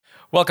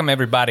Welcome,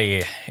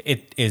 everybody.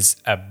 It is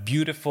a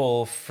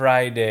beautiful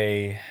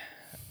Friday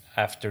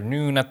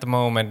afternoon at the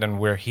moment, and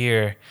we're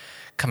here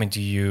coming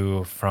to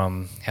you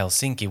from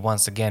Helsinki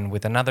once again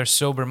with another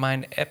Sober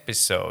Mind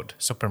episode.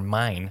 Sober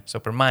Mind.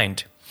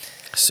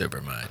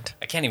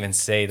 I can't even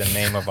say the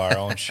name of our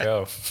own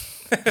show.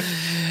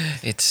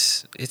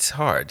 It's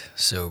hard.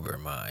 Sober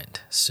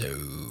mind.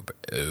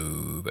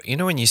 You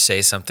know when you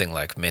say something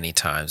like many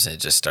times and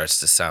it just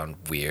starts to sound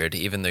weird,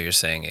 even though you're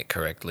saying it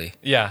correctly?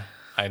 Yeah,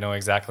 I know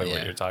exactly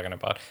what you're talking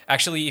about.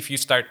 Actually, if you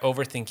start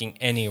overthinking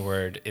any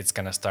word, it's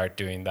going to start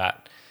doing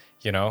that,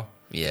 you know?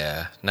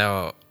 Yeah.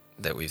 Now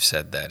that we've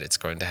said that, it's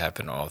going to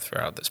happen all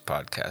throughout this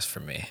podcast for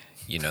me.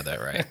 You know that,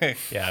 right?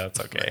 Yeah, that's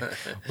okay.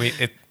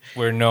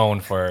 We're known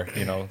for,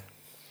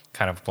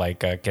 kind of like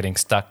getting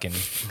stuck in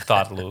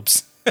thought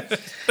loops.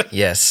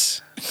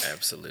 Yes,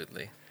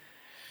 absolutely.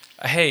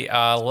 Hey,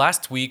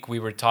 last week we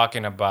were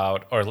talking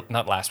about, or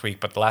not last week,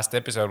 but the last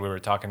episode we were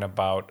talking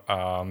about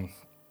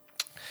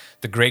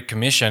the Great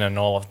Commission and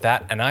all of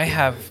that. And I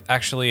have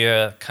actually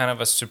a kind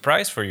of a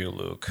surprise for you,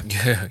 Luke.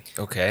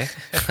 Okay.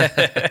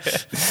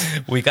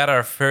 We got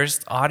our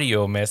first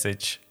audio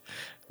message.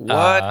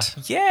 What?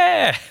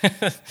 Yeah.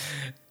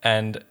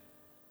 And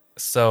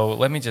so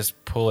let me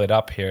just pull it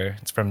up here.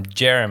 It's from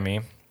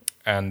Jeremy.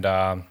 And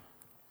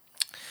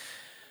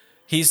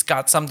he's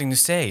got something to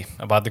say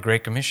about the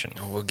Great Commission.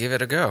 We'll give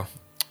it a go.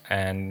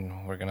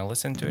 And we're going to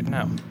listen to it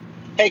now.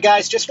 Hey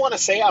guys, just want to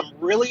say I'm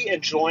really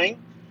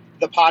enjoying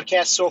the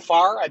podcast so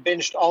far. I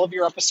binged all of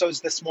your episodes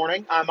this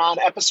morning. I'm on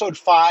episode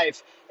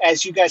 5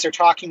 as you guys are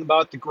talking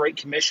about the Great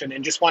Commission,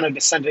 and just wanted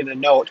to send in a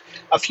note.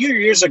 A few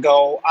years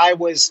ago, I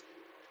was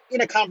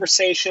in a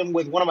conversation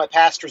with one of my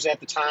pastors at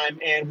the time,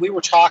 and we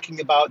were talking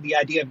about the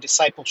idea of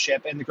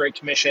discipleship and the Great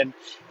Commission.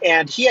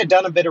 And he had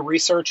done a bit of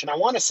research, and I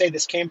want to say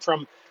this came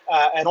from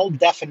an old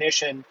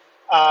definition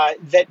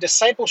that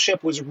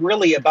discipleship was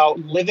really about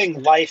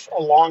living life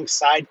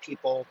alongside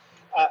people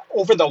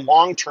over the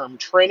long term,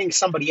 training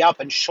somebody up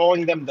and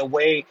showing them the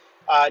way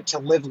to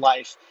live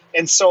life.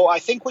 And so I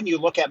think when you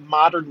look at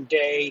modern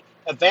day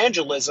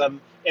evangelism,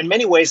 in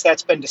many ways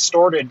that's been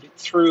distorted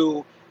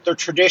through the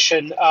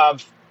tradition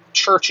of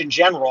church in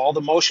general, all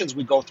the motions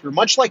we go through,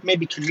 much like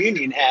maybe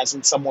communion has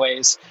in some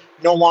ways,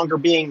 no longer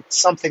being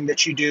something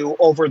that you do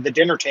over the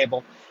dinner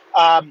table.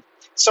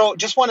 So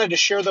just wanted to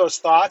share those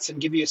thoughts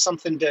and give you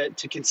something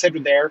to consider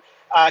there.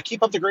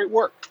 Keep up the great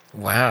work.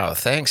 Wow.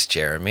 Thanks,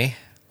 Jeremy.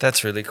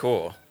 That's really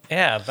cool.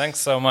 Yeah, thanks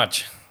so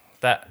much.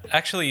 That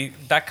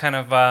kind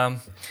of,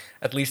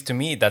 at least to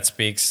me, that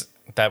speaks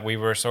that we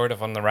were sort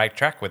of on the right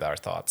track with our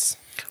thoughts.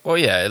 Well,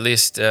 yeah, at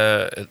least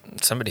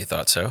somebody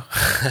thought so.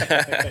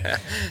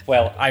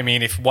 Well, I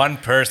mean, if one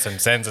person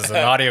sends us an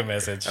audio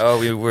message. Oh,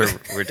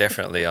 we're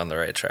definitely on the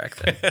right track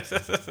then.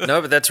 No,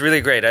 but that's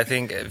really great. I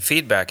think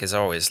feedback is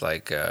always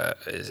like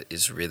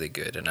is really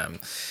good, and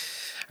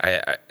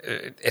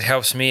it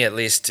helps me at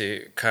least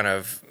to kind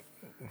of,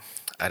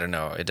 I don't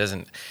know,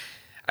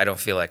 I don't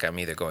feel like I'm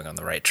either going on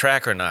the right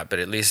track or not, but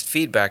at least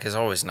feedback is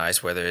always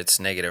nice, whether it's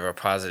negative or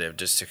positive,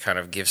 just to kind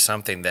of give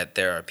something that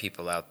there are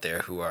people out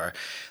there who are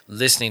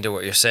listening to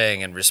what you're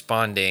saying and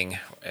responding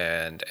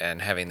and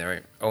having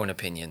their own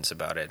opinions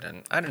about it.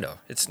 And I don't know,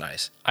 it's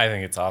nice. I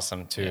think it's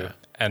awesome too.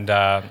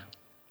 Yeah.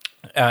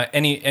 And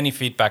any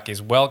feedback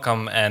is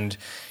welcome. And,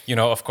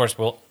 of course,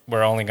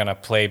 we're only going to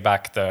play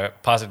back the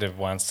positive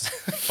ones,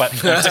 but I'm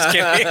just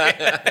kidding.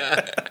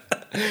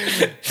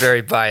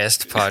 Very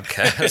biased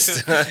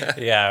podcast.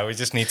 Yeah, we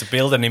just need to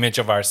build an image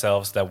of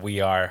ourselves that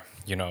we are,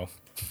 the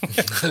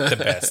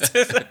best.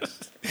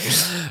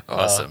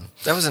 Awesome.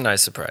 That was a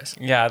nice surprise.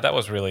 Yeah, that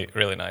was really,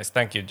 really nice.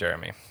 Thank you,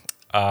 Jeremy.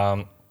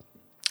 And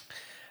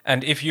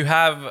if you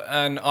have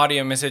an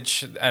audio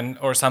message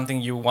or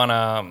something you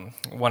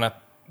wanna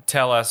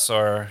tell us,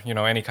 or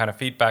any kind of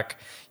feedback,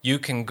 you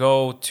can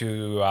go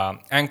to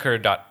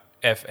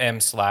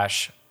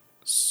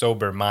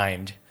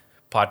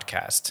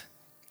anchor.fm/sobermindpodcast.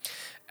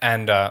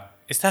 And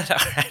is that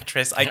our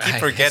address? I keep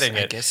forgetting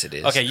it. I guess it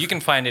is. Okay, you can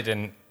find it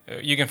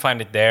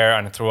there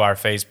and through our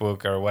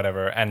Facebook or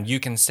whatever, and you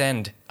can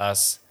send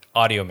us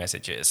audio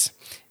messages,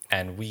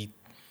 and we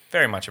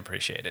very much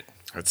appreciate it.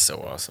 That's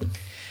so awesome.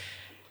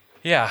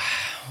 Yeah.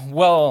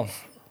 Well,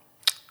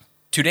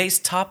 today's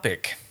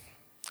topic,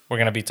 we're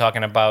going to be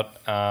talking about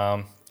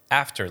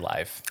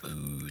afterlife.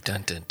 Ooh,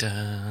 dun dun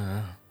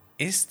dun.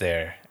 Is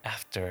there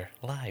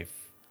afterlife?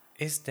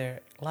 Is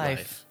there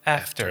life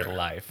after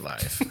life?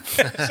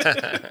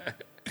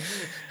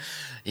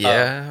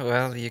 Yeah,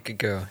 well, you could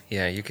go.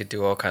 Yeah, you could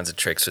do all kinds of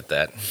tricks with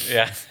that.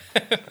 Yeah.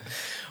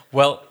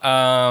 Well,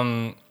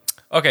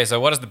 okay, so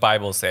what does the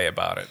Bible say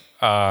about it?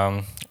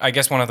 I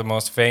guess one of the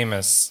most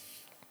famous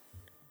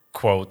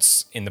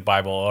quotes in the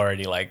Bible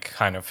already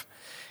kind of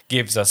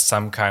gives us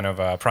some kind of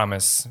a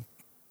promise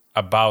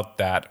about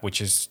that,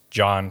 which is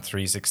John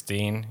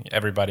 3:16.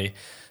 Everybody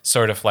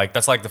sort of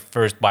that's the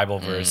first Bible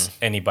verse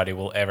anybody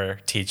will ever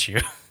teach you.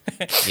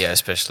 Yeah,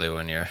 especially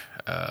when you're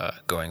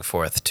going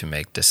forth to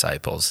make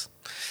disciples.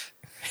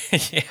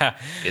 Yeah.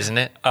 isn't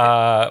it?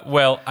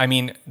 Well, I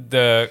mean,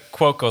 the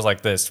quote goes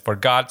like this: "For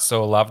God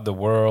so loved the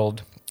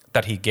world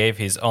that he gave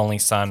his only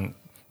Son,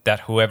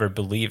 that whoever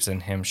believes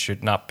in him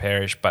should not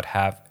perish but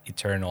have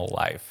eternal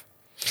life."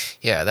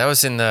 Yeah,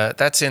 that's in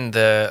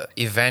the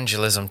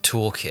evangelism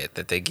toolkit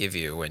that they give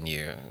you when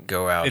you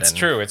go out It's and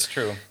true. It's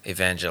true.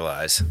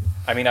 evangelize.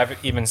 I mean, I've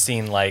even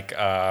seen like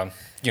John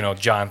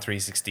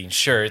 3:16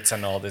 shirts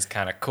and all this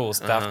kind of cool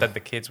stuff that the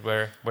kids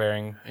were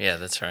wearing. Yeah,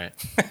 that's right.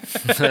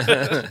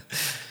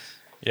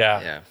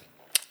 Yeah. Yeah.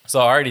 So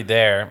already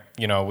there,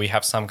 we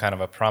have some kind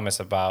of a promise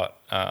about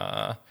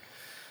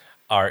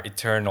our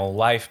eternal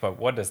life. But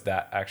what does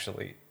that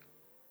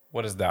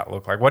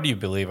look like? What do you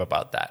believe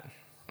about that?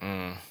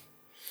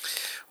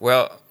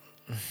 Well,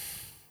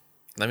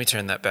 let me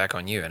turn that back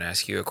on you and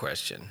ask you a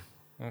question.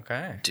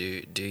 Okay.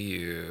 Do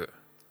you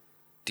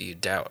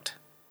doubt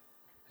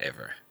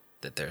ever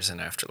that there's an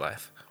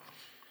afterlife?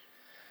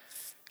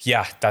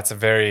 Yeah, that's a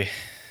very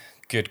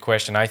good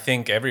question. I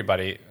think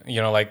everybody,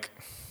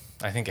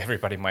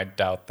 might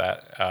doubt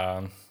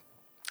that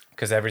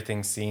because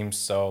everything seems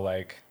so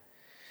like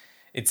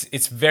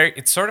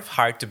it's sort of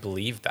hard to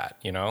believe that,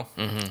 in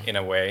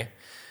a way.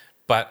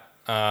 But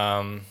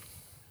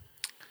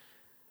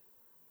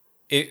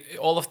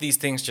all of these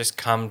things just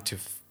come to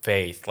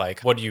faith. Like,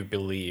 what do you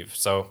believe?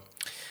 So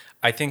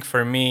I think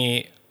for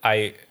me,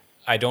 I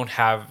don't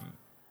have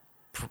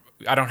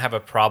a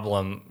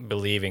problem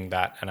believing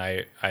that, and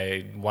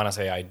I want to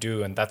say I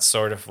do, and that's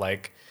sort of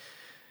like,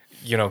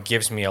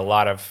 gives me a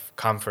lot of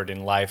comfort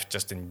in life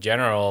just in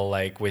general.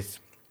 Like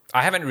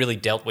I haven't really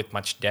dealt with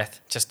much death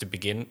just to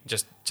begin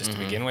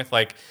with.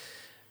 Like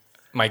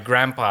my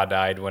grandpa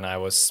died when I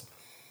was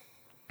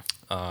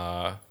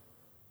 9,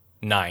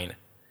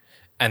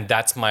 and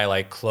that's my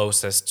like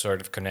closest sort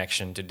of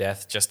connection to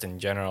death just in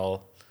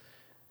general.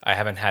 I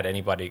haven't had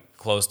anybody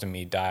close to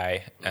me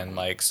die, and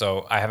like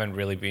so I haven't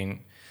really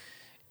been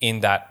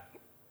in that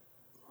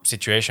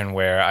situation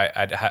where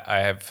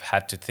I have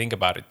had to think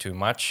about it too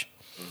much.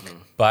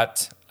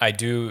 But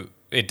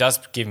it does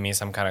give me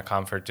some kind of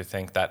comfort to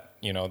think that,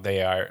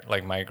 they are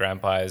like my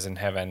grandpa is in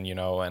heaven,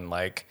 and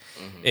like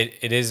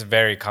it is a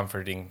very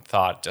comforting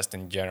thought just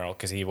in general,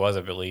 because he was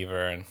a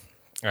believer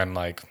and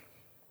like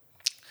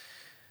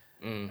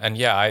and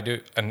yeah, I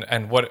do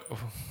and what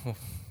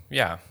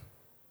yeah.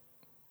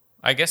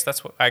 I guess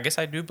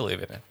I do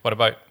believe in it. What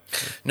about you?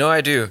 No,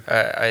 I do.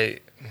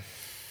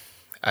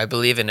 I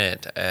believe in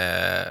it,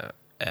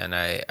 and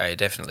I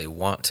definitely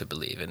want to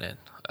believe in it.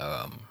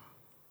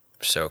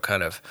 So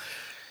kind of,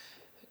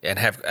 and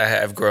I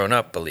have grown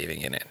up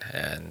believing in it,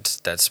 and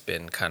that's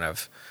been kind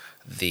of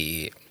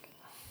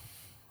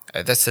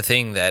that's the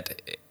thing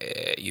that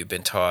you've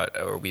been taught,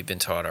 or we've been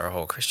taught our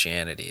whole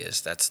Christianity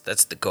is that's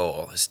the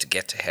goal, is to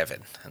get to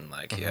heaven, and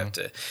like you have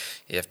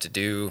to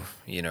do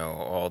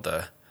all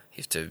the.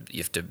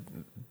 You have to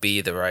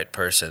be the right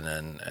person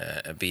and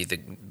be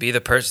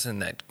the person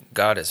that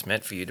God has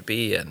meant for you to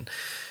be, and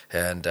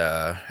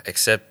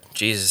accept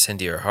Jesus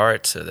into your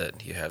heart so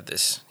that you have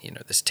this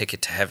this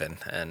ticket to heaven.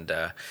 And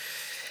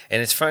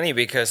it's funny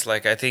because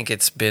like I think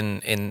it's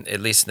been at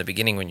least in the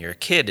beginning when you're a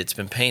kid, it's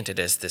been painted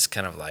as this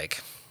kind of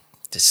like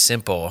this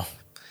simple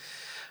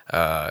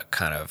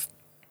kind of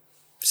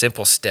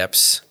simple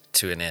steps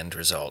to an end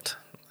result,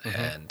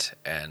 and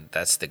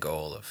that's the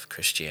goal of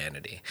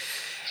Christianity.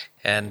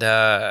 And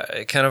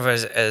kind of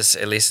as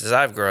at least as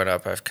I've grown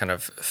up, I've kind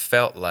of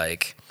felt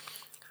like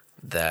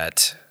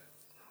that,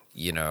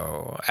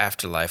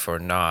 afterlife or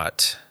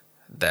not,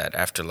 that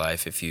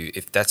afterlife,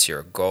 if that's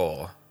your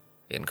goal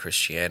in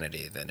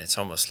Christianity, then it's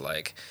almost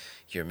like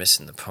you're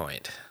missing the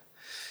point.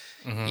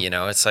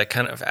 It's like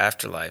kind of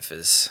afterlife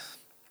is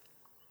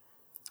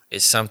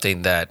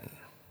something that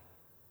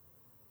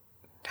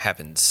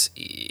happens.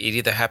 It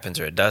either happens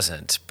or it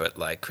doesn't. But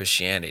like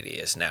Christianity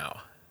is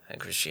now. And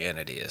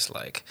Christianity is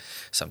like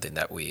something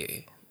that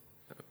we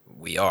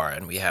are,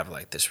 and we have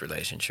like this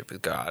relationship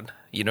with God.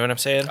 You know what I'm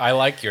saying? I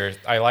like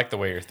the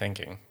way you're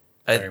thinking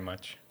very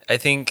much. I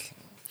think,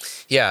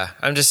 yeah,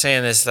 I'm just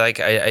saying this, like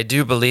I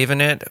do believe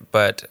in it,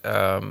 but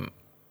I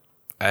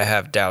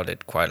have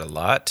doubted quite a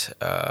lot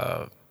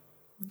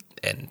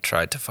and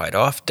tried to fight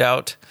off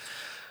doubt.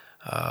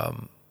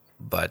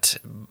 But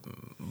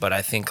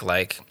I think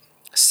like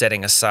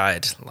setting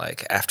aside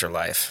like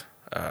afterlife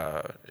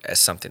as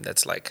something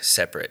that's like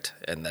separate,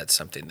 and that's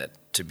something that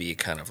to be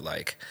kind of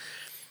like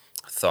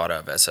thought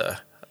of as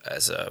a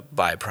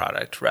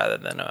byproduct rather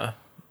than a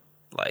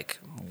like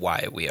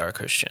why we are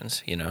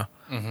Christians, Yeah.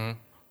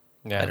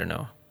 I don't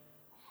know.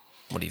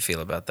 What do you feel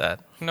about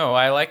that? No,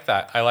 I like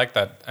that.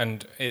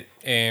 And it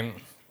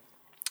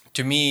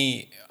to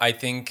me, I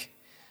think,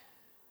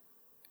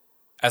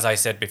 as I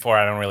said before,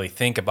 I don't really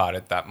think about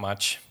it that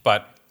much,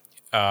 but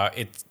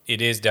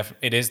it is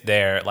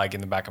there, like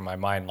in the back of my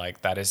mind.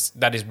 Like that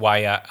is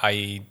why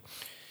I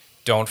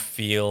don't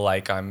feel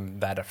like I'm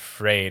that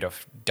afraid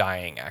of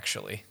dying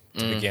actually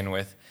to begin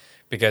with,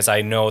 because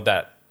I know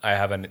that I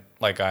have an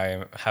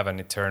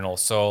eternal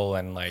soul,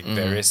 and like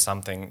there is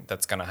something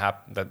that's gonna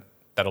happen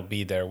that'll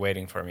be there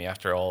waiting for me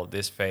after all of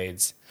this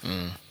fades.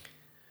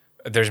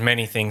 there's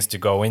many things to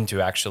go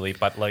into actually,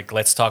 but like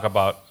let's talk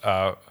about.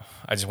 I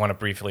just want to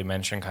briefly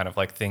mention kind of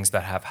like things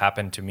that have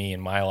happened to me in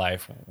my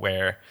life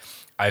where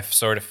I've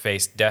sort of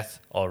faced death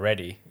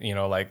already. You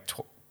know, like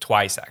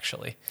twice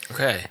actually.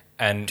 Okay.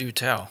 And Do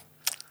tell.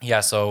 yeah,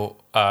 so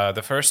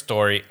the first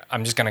story,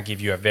 I'm just going to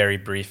give you a very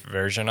brief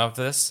version of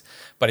this,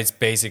 but it's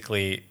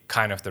basically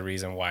kind of the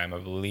reason why I'm a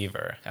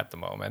believer at the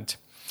moment.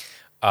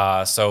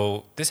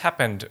 So this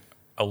happened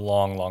a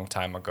long, long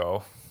time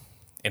ago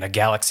in a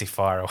galaxy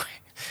far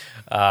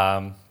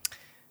away,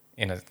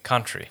 in a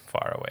country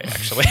far away,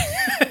 actually.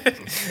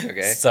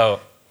 Okay. So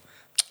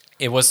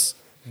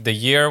the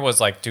year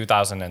was like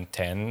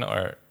 2010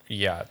 or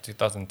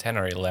 2010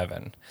 or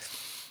 11.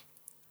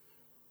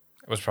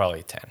 It was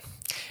probably 10.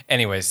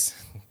 Anyways,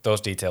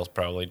 those details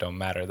probably don't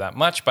matter that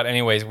much. But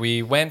anyways,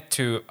 we went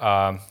to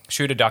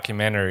shoot a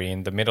documentary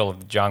in the middle of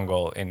the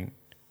jungle in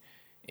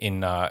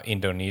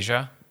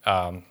Indonesia.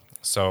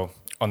 So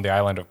on the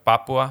island of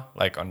Papua,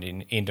 like on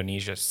the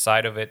Indonesia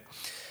side of it,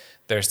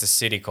 there's the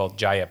city called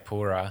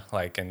Jayapura,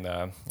 like in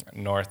the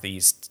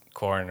northeast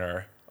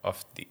corner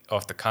of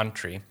the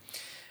country,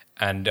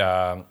 and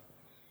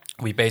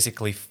we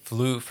basically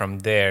flew from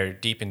there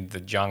deep into the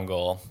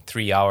jungle,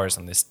 3 hours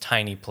on this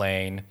tiny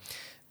plane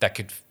that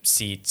could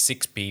seat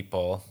 6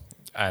 people.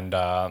 And,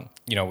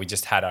 we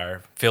just had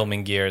our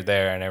filming gear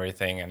there and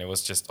everything. And it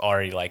was just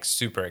already like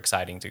super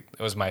exciting. It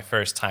was my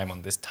first time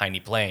on this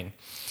tiny plane.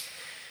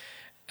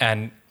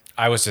 And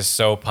I was just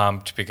so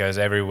pumped because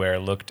everywhere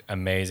looked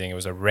amazing. It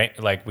was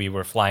like we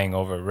were flying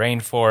over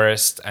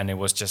rainforest, and it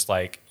was just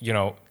like,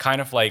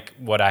 kind of like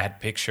what I had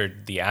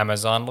pictured the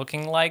Amazon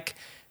looking like.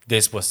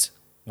 This was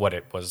what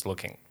it was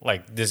looking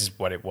like. This is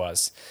what it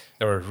was.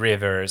 There were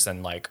rivers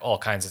and like all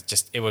kinds of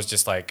it was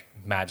just like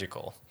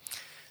magical.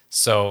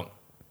 So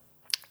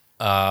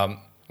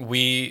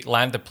we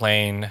land the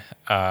plane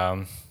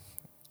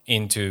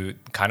into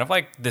kind of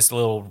like this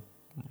little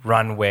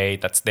runway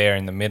that's there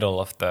in the middle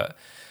of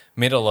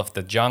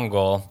the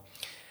jungle,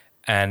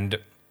 and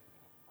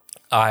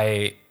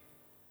I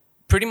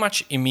pretty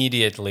much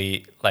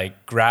immediately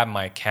like grab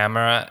my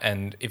camera.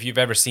 And if you've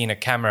ever seen a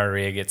camera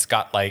rig, it's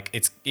got like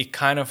it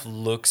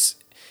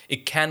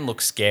can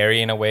look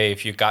scary in a way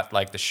if you've got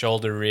like the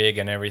shoulder rig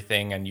and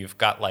everything, and you've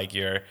got like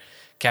your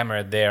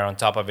camera there on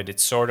top of it. It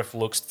sort of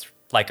looks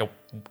like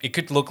it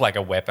could look like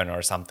a weapon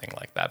or something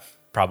like that,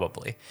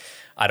 probably.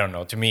 I don't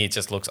know. To me, it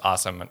just looks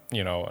awesome, and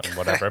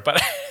whatever.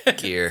 But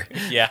Gear.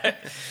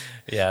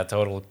 yeah,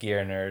 total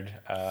gear nerd.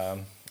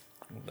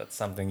 That's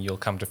something you'll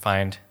come to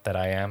find that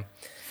I am.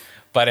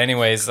 But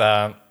anyways,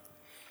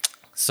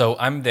 so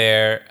I'm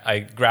there. I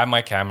grab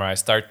my camera. I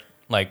start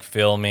like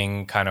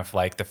filming kind of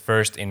like the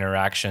first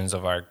interactions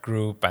of our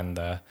group, and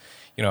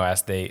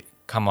as they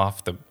come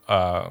out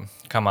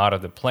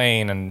of the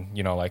plane, and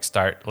like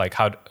start like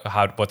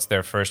how what's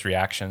their first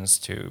reactions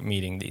to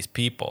meeting these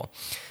people.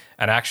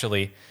 And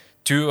actually,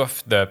 2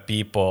 of the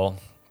people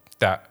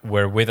that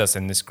were with us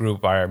in this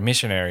group are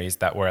missionaries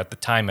that were at the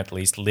time at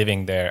least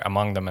living there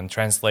among them and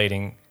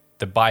translating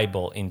the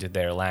Bible into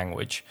their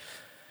language,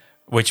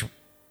 which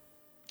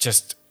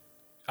just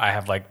I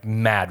have like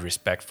mad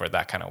respect for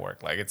that kind of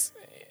work. Like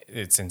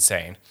it's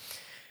insane.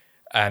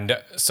 And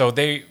so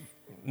they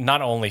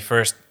not only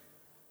first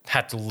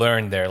had to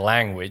learn their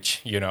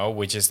language,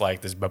 which is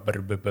like this,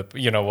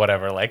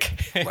 whatever. Like,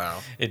 Wow.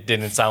 It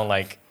didn't sound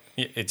like,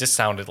 it just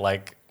sounded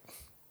like,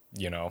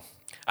 I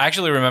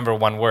actually remember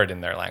one word in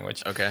their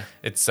language. Okay.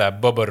 It's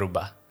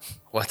boboruba.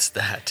 What's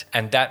that?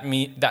 And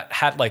that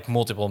had like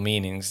multiple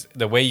meanings.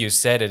 The way you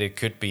said it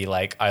could be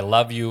like, I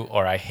love you,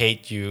 or I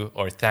hate you,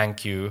 or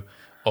thank you,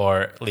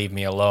 or leave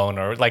me alone,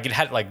 or like it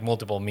had like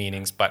multiple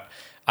meanings, but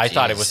I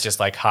thought it was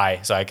just like hi,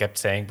 so I kept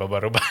saying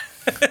boboruba.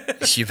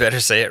 You better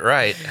say it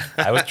right.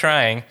 I was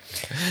trying.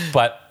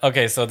 But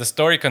okay, so the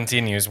story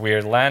continues.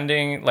 We're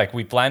landing, like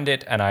we planned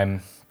it, and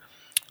I'm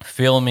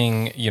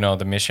filming,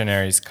 the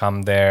missionaries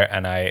come there,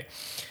 and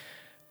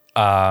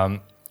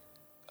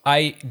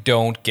I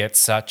don't get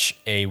such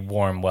a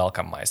warm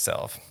welcome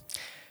myself.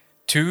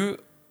 2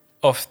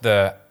 of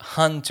the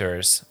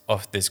hunters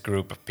of this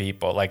group of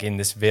people, like in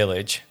this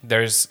village,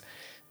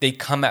 they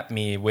come at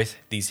me with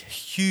these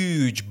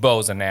huge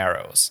bows and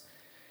arrows.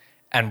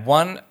 And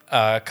one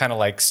kind of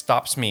like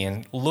stops me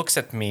and looks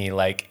at me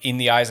like in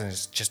the eyes, and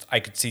I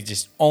could see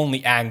just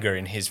only anger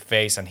in his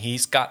face. And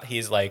he's got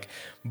his like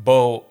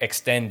bow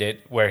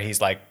extended where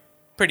he's like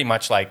pretty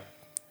much like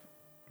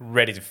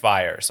ready to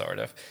fire, sort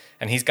of.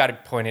 And he's got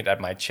it pointed at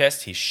my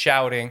chest. He's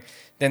shouting.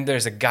 Then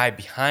there's a guy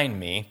behind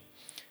me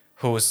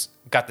who's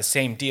got the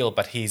same deal,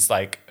 but he's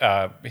like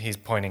he's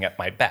pointing at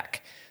my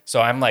back.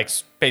 So I'm like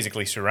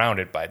basically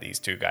surrounded by these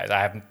 2 guys. I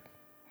have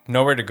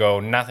nowhere to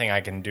go, nothing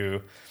I can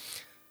do.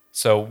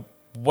 So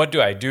what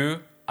do?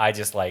 I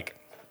just like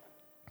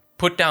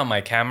put down my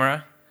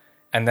camera,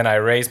 and then I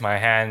raise my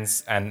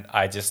hands, and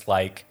I just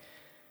like,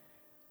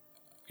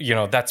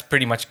 that's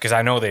pretty much, because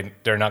I know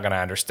they're not going to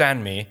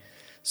understand me.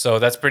 So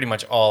that's pretty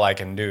much all I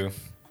can do.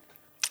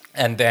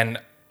 And then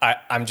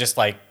I'm just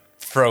like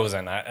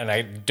frozen, and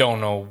I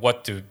don't know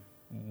what to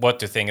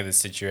think of this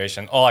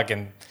situation. All I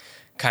can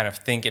kind of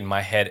think in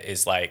my head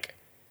is like,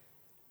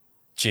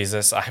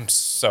 Jesus, I'm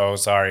so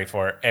sorry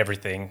for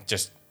everything.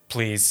 Just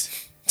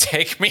please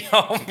take me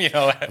home, you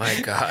know. My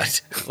God.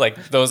 Like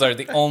those are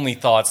the only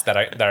thoughts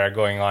that are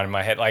going on in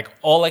my head. Like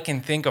all I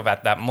can think of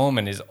at that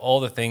moment is all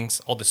the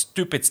things, all the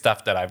stupid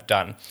stuff that I've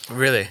done.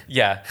 Really?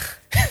 Yeah.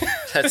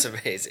 That's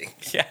amazing.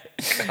 Yeah.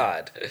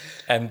 God.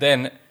 And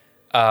then,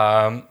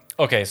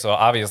 okay, so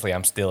obviously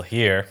I'm still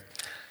here.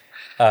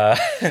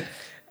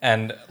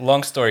 And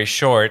long story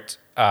short,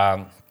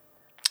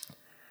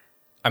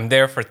 I'm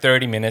there for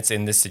 30 minutes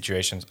in this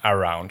situation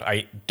around.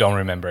 I don't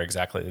remember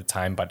exactly the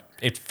time, but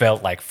it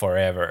felt like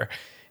forever,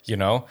 you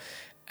know?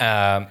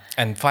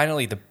 And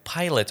finally, the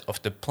pilot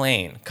of the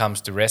plane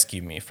comes to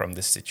rescue me from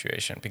this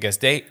situation because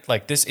they,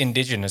 like, this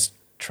indigenous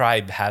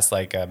tribe has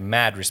like a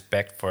mad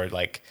respect for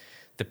like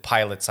the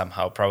pilot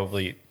somehow,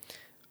 probably,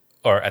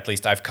 or at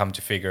least I've come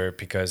to figure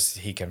because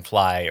he can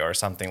fly or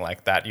something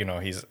like that. You know,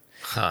 he's,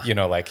 you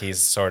know, like he's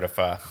sort of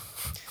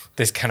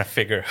this kind of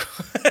figure.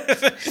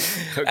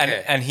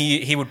 Okay. And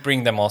he would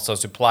bring them also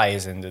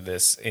supplies into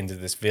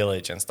this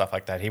village and stuff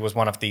like that. He was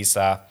one of these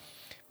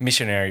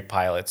missionary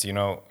pilots. You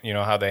know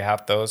how they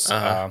have those.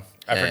 I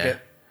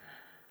forget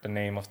the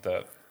name of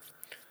the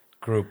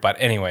group, but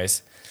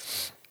anyways.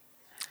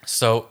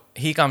 So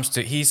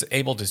he's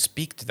able to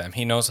speak to them.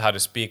 He knows how to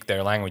speak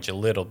their language a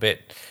little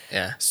bit.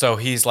 Yeah. So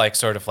he's like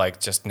sort of like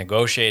just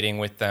negotiating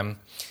with them,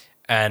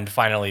 and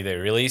finally they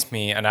release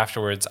me. And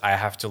afterwards, I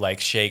have to like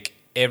shake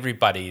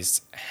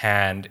everybody's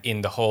hand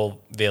in the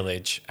whole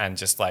village and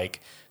just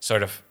like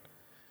sort of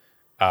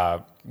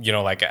you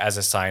know, like as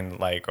a sign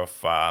like of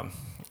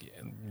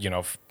you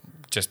know,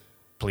 just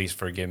please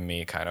forgive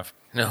me kind of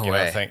No you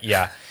way. know, thing.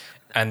 Yeah.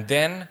 And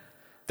then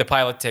the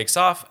pilot takes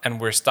off and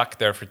we're stuck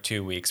there for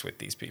 2 weeks with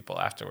these people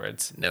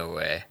afterwards. No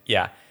way.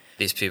 Yeah.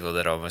 These people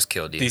that almost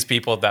killed you. These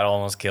people that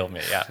almost killed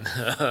me,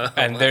 yeah.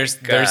 And there's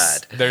God.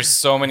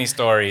 so many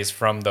stories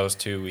from those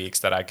 2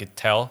 weeks that I could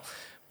tell,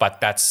 but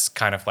that's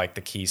kind of like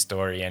the key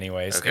story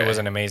anyways. Okay. It was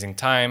an amazing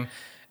time,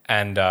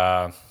 and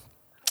there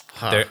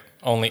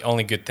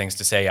only good things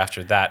to say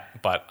after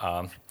that, but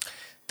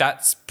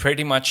that's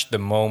pretty much the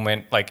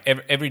moment. Like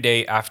every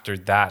day after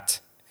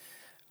that,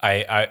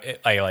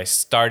 I like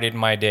started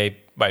my day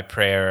by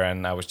prayer,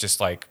 and I was just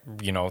like,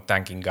 you know,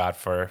 thanking God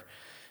for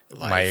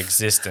my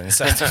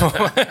existence at the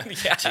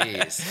moment. Yeah.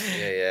 Jeez.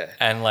 Yeah.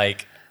 And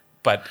like,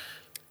 but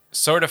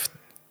sort of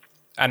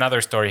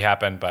another story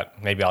happened, but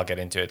maybe I'll get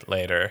into it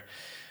later.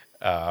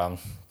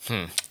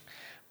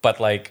 But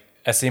like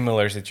a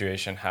similar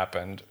situation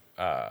happened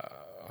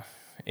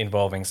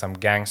involving some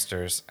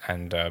gangsters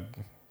and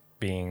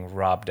being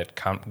robbed at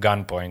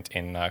gunpoint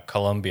in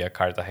Colombia,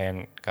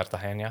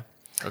 Cartagena.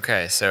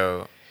 Okay,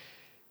 so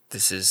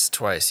this is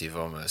twice you've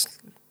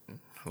almost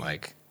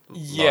like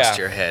Yeah. lost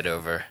your head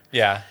over.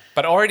 Yeah,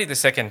 but already the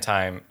second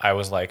time I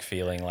was like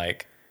feeling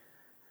like,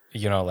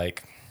 you know,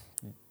 like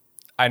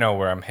I know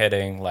where I'm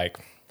heading. Like,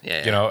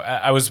 Yeah. you know,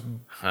 I was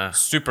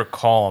super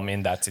calm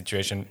in that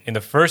situation. In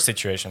the first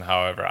situation,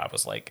 however, I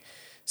was like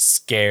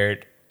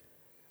scared,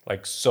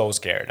 like so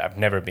scared. I've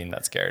never been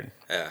that scared.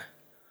 Yeah.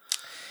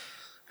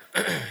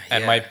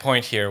 And Yeah. my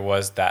point here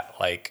was that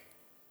like,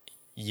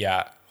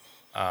 yeah,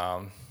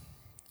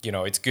 you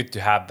know, it's good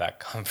to have that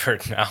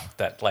comfort now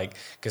that like,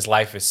 because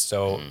life is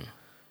so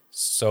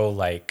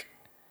like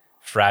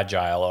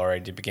fragile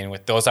already to begin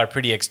with. Those are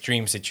pretty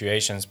extreme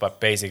situations, but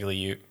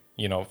basically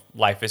you know,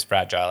 life is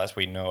fragile as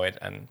we know it.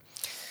 And,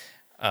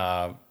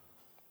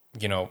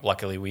 you know,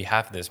 luckily we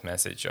have this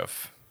message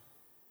of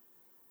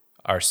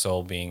our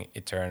soul being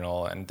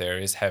eternal and there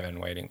is heaven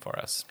waiting for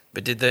us.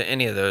 But did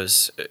any of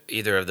those,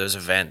 either of those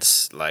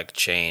events, like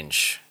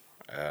change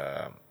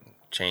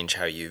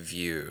how you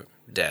view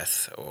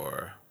death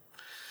or?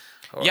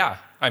 Yeah,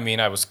 I mean,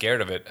 I was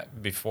scared of it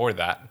before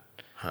that,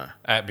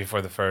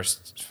 before the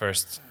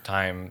first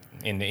time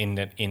in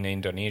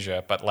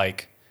Indonesia. But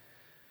like,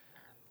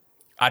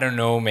 I don't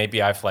know,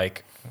 maybe I've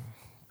like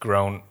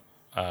grown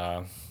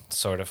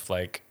sort of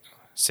like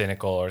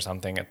cynical or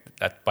something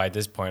at by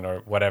this point or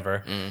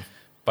whatever.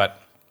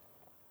 But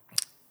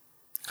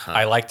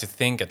I like to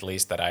think at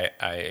least that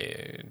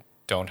I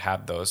don't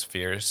have those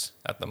fears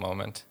at the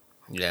moment.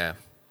 Yeah.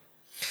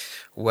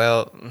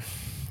 Well,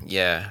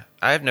 yeah.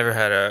 I've never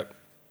had a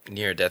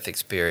near-death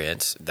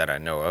experience that I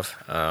know of.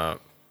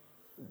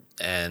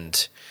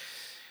 And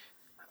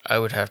I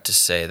would have to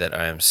say that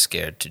I am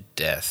scared to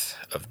death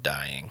of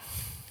dying.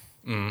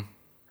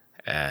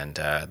 And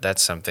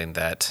that's something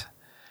that's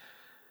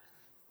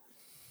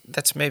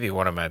maybe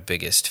one of my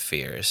biggest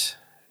fears.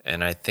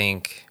 And I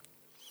think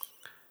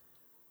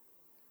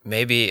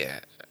maybe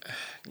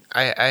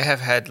I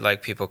have had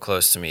like people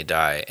close to me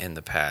die in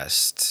the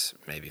past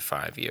maybe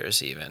 5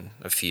 years, even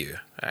a few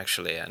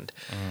actually, and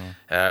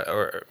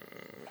or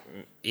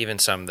even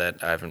some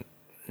that I've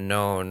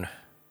known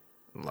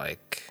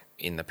like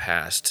in the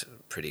past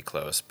pretty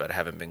close, but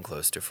haven't been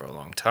close to for a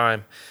long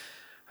time.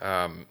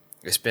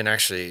 It's been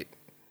actually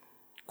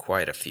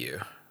quite a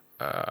few,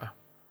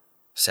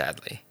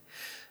 sadly,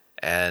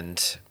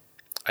 and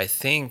I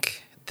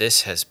think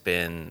this has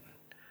been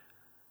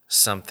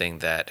something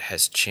that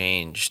has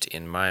changed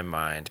in my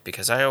mind,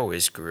 because I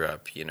always grew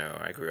up,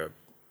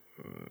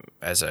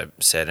 as I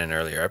said in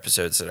earlier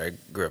episodes, that I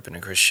grew up in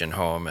a Christian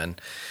home,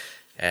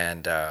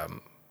 and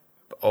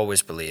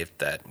always believed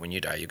that when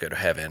you die, you go to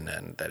heaven,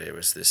 and that it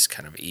was this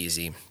kind of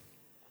easy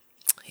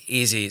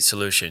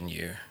solution.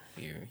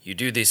 You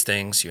do these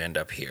things, you end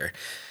up here.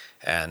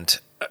 And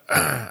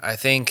I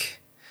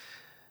think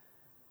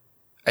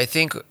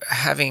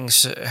having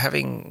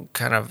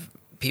kind of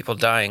people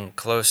dying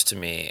close to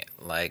me,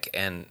 like,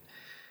 and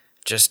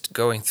just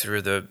going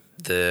through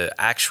the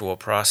actual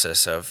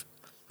process of,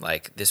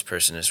 like, this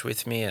person is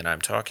with me and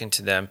I'm talking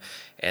to them,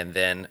 and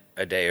then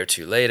a day or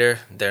two later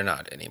they're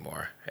not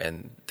anymore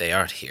and they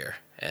aren't here,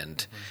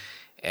 and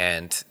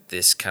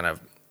this kind of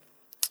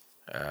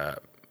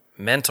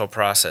mental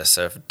process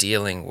of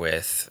dealing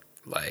with,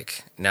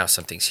 like, now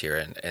something's here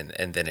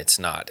and then it's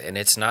not, and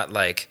it's not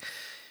like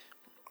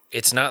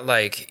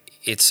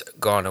it's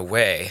gone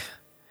away,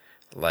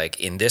 like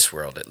in this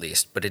world at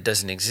least, but it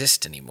doesn't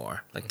exist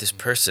anymore. Like, this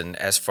person,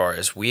 as far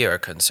as we are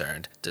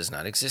concerned, does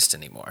not exist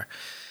anymore.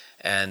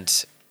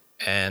 And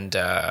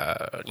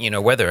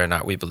whether or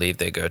not we believe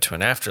they go to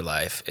an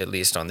afterlife, at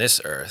least on this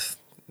earth,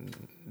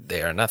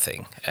 they are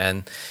nothing.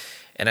 And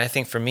I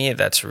think for me,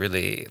 that's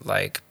really,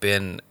 like,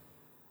 been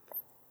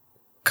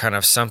kind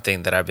of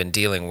something that I've been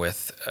dealing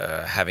with,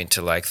 having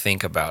to, like,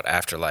 think about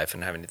afterlife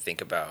and having to think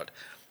about,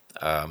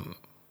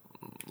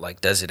 like,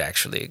 does it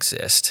actually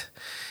exist?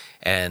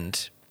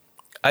 And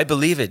I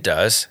believe it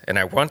does, and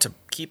I want to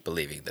keep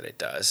believing that it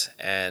does.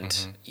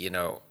 And,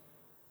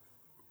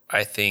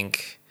 I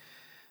think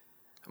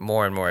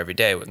more and more every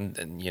day,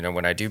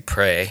 when I do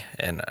pray,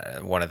 and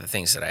one of the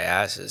things that I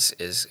ask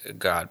is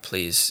God,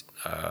 please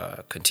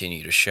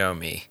continue to show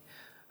me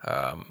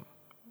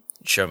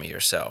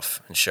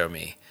yourself, and show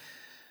me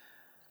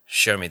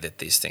that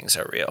these things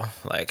are real.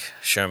 Like,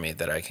 show me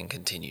that I can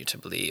continue to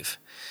believe.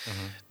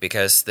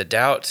 Because the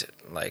doubt,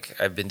 like,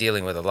 I've been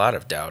dealing with a lot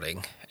of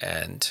doubting,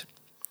 and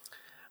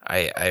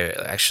I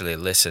actually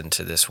listened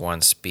to this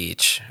one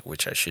speech,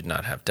 which I should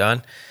not have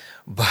done,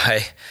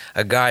 by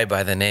a guy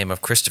by the name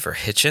of Christopher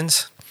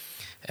Hitchens.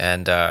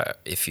 And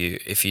if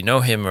you know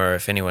him, or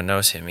if anyone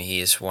knows him, he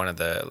is one of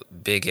the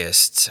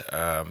biggest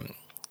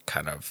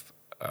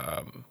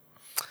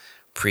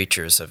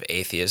preachers of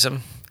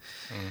atheism.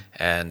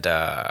 And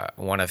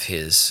one of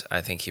his,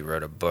 I think he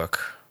wrote a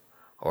book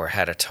or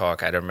had a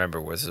talk, I don't remember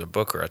was it a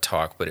book or a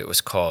talk, but it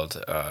was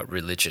called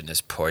Religion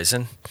is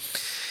Poison.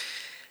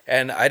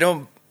 And I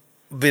don't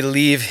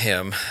believe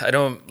him. I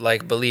don't,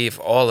 like, believe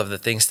all of the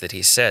things that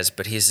he says,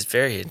 but he's a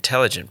very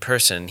intelligent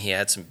person. He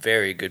had some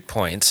very good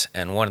points,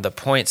 and one of the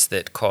points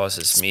that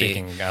causes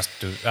Speaking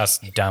to us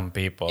dumb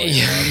people.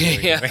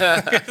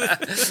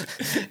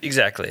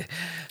 Exactly.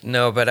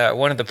 No, but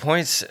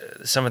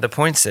some of the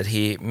points that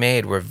he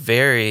made were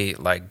very,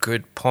 like,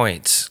 good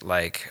points,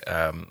 like,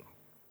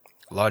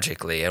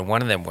 logically, and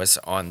one of them was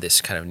on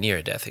this kind of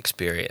near-death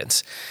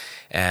experience.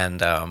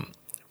 And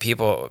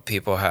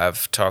people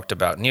have talked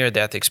about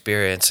near-death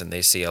experience, and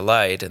they see a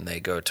light, and they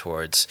go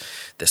towards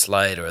this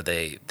light, or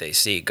they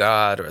see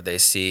God, or they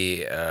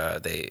see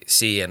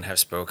and have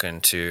spoken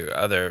to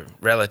other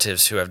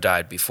relatives who have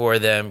died before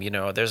them.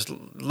 There's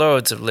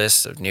loads of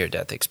lists of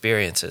near-death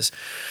experiences.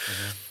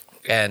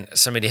 And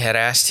somebody had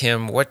asked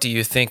him, what do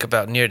you think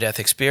about near-death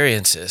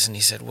experiences? And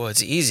he said, well,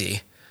 it's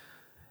easy.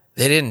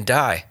 They didn't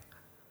die.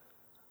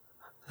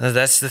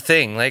 That's the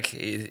thing. Like,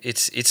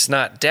 it's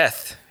not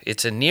death.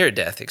 It's a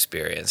near-death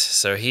experience.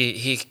 So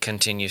he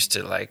continues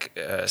to, like,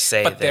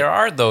 say but that. There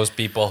are those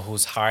people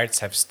whose hearts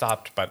have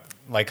stopped. But,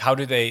 like, how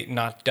do they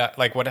not die?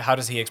 Like, how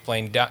does he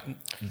explain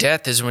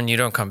death is when you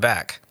don't come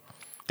back.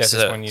 Death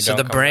is when you don't So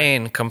the come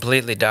brain back.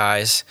 completely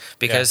dies,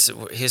 because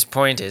his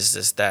point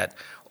is that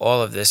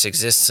all of this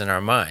exists in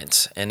our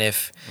minds, and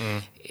if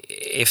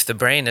the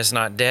brain is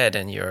not dead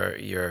and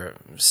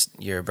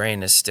your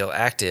brain is still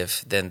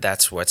active, then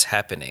that's what's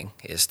happening,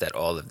 is that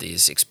all of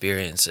these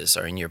experiences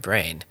are in your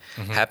brain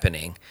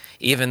happening,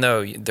 even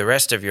though the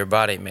rest of your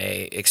body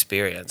may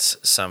experience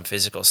some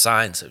physical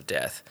signs of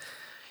death.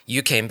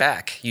 You came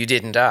back, you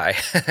didn't die.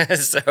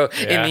 So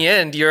in the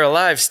end, you're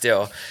alive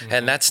still,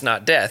 and that's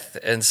not death.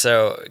 And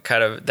so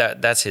kind of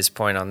that's his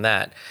point on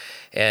that.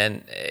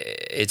 And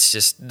it's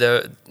just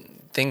the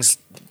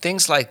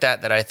things like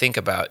that I think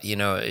about,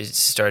 it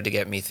started to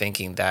get me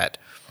thinking that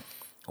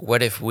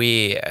what if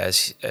we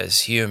as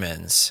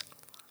humans,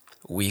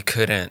 we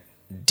couldn't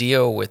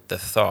deal with the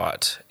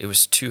thought, it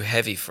was too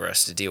heavy for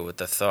us to deal with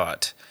the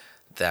thought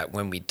that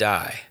when we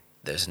die,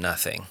 there's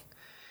nothing.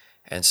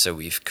 And so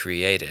we've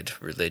created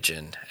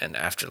religion and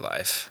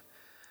afterlife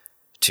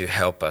to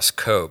help us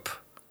cope,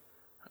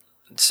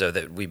 so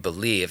that we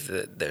believe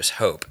that there's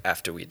hope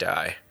after we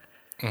die.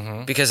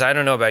 Because I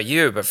don't know about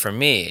you, but for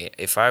me,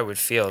 if I would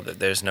feel that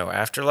there's no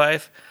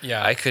afterlife,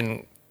 I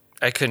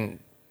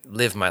couldn't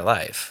live my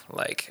life.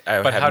 Like,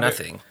 I would have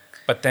nothing.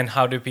 But then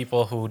how do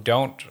people who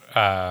don't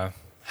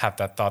have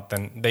that thought,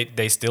 then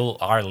they still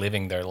are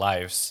living their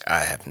lives?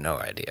 I have no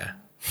idea.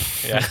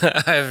 Yeah.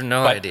 I have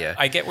no idea.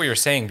 I get what you're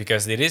saying,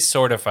 because it is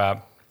sort of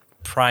a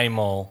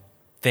primal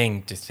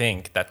thing to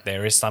think that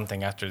there is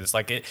something after this.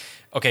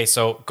 Okay,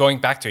 so going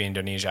back to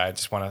Indonesia, I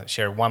just want to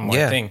share one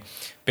more thing,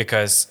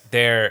 because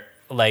there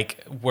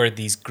were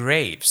these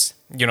graves.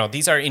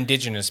 These are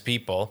indigenous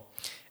people,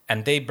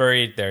 and they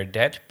buried their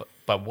dead.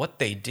 But what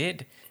they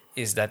did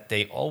is that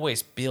they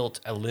always built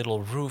a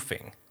little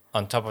roofing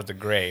on top of the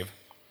grave,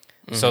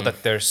 so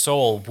that their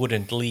soul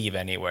wouldn't leave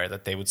anywhere,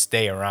 that they would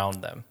stay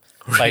around them.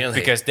 Really?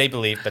 Because they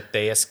believe that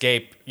they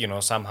escape,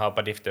 somehow.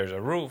 But if there's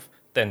a roof,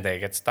 then they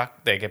get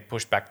stuck, they get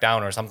pushed back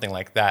down or something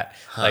like that.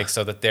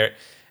 So that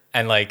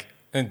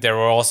there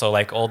were also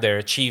all their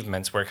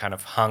achievements were kind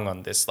of hung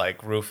on this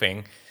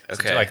roofing.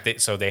 Okay.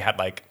 So they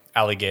had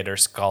alligator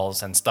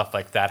skulls and stuff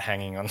like that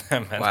hanging on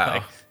them. And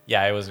Wow.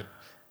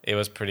 It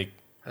was pretty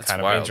That's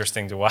kind of wild.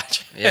 interesting to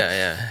watch.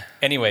 Yeah.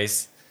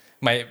 Anyways,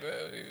 I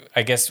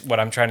guess what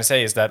I'm trying to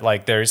say is that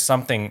there was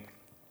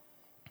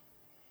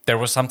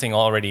something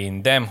already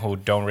in them who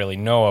don't really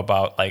know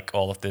about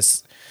all of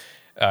this,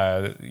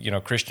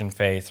 Christian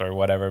faith or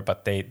whatever,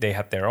 but they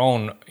had their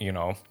own,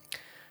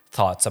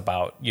 thoughts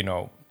about,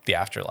 the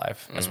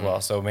afterlife as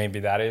well. So maybe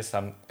that is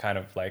some kind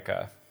of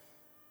a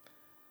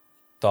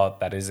thought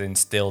that is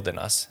instilled in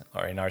us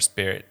or in our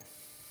spirit.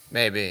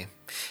 Maybe.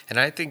 And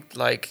I think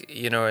a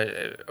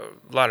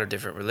lot of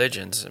different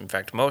religions, in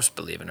fact, most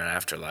believe in an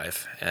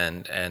afterlife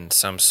and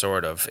some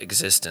sort of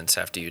existence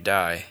after you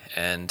die.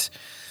 And,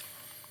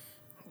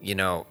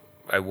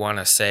 I want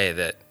to say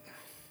that,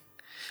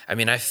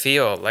 I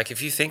feel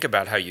if you think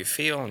about how you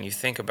feel and you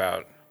think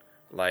about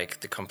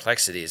the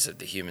complexities of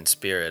the human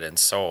spirit and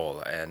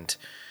soul, and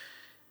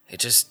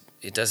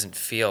it doesn't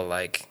feel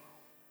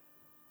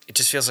it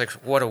just feels like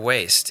what a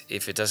waste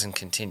if it doesn't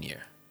continue.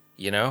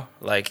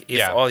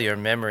 If all your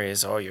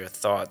memories, all your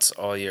thoughts,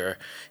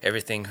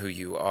 everything who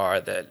you are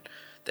that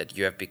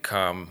you have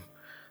become,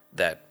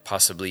 that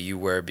possibly you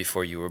were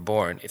before you were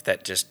born, if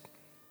that just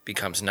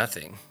becomes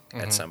nothing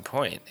at some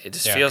point, it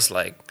just feels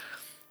like,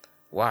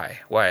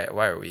 why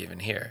are we even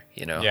here?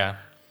 Yeah,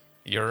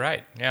 you're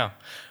right. Yeah,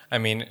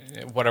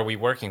 what are we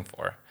working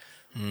for?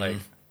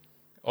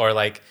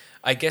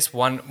 I guess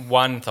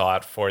one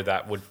thought for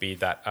that would be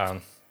that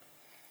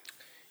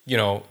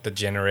the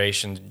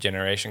generation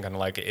kind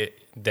of it.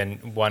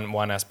 Then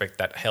one aspect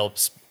that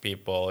helps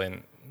people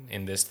in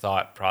this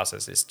thought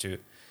process is to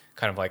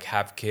kind of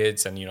have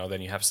kids, and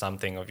then you have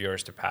something of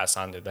yours to pass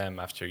on to them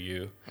after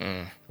you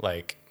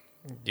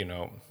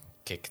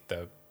kick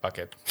the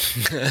bucket.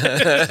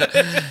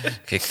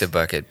 Kick the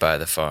bucket, buy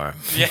the farm.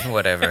 Yeah.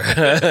 Whatever.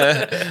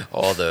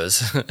 All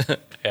those.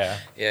 Yeah.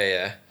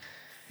 Yeah.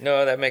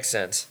 No, that makes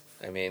sense.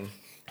 And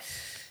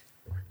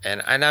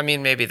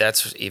maybe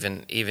that's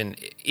even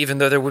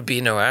though there would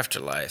be no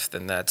afterlife,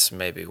 then that's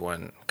maybe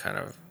one kind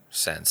of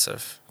sense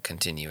of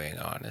continuing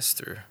on is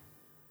through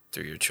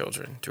your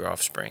children, through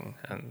offspring.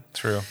 And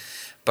True.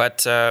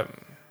 But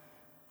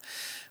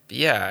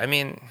yeah,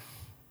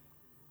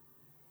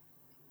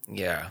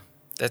 yeah,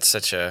 that's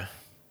such a.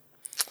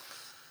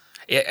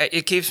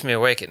 It keeps me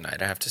awake at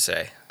night, I have to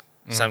say.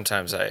 Mm-hmm.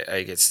 Sometimes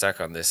I get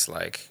stuck on this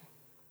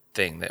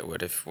thing that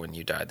what if when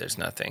you die there's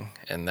nothing,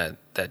 and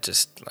that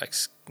just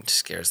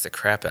scares the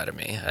crap out of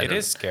me. It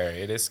is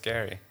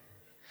scary.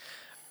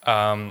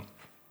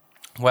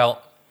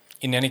 Well,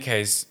 in any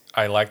case,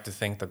 I like to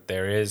think that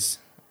there is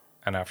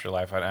an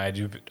afterlife, and I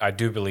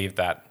do believe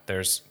that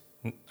there's.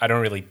 I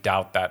don't really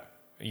doubt that.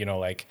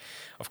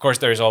 Of course,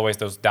 there's always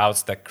those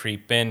doubts that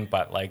creep in,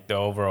 but the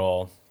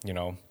overall,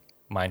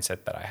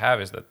 mindset that I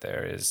have is that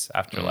there is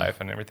afterlife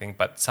and everything.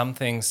 But some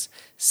things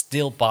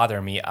still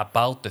bother me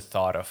about the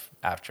thought of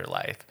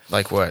afterlife.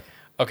 Like what?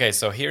 Okay,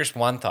 so here's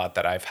one thought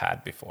that I've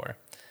had before.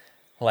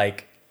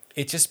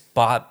 It just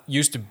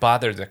used to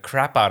bother the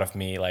crap out of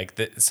me.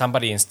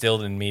 Somebody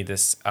instilled in me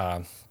this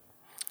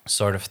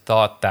sort of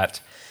thought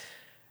that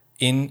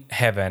in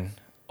heaven,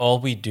 all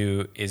we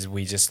do is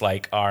we just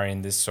are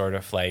in this sort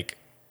of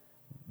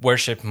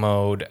worship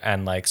mode,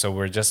 and so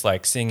we're just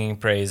singing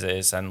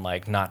praises and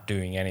not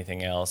doing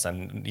anything else,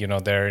 and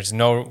there's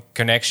no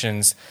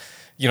connections,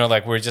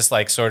 we're just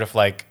sort of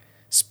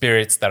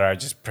spirits that are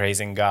just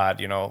praising God,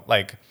 and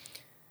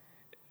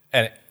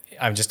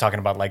I'm just talking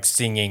about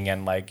singing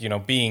and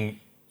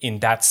being in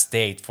that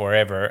state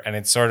forever, and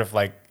it's sort of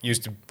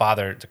used to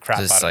bother the crap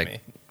Just out of me.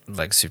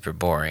 Super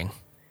boring.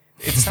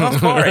 It sounds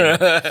boring.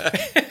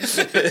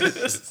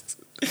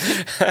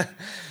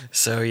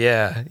 So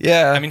yeah.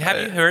 Have you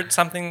heard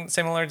something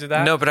similar to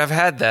that? No, but I've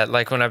had that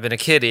when I've been a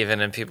kid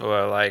even, and people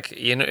are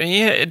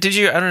did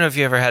you? I don't know if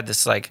you ever had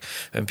this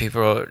when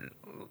people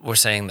were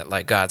saying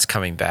that God's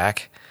coming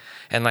back,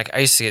 and I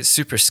used to get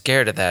super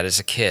scared of that as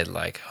a kid.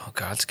 Oh,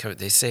 God's coming.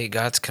 They say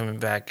God's coming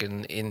back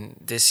in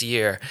this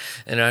year,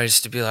 and I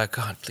used to be like,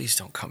 God, please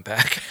don't come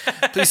back.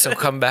 Please don't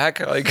come back.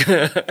 I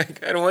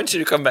don't want you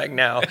to come back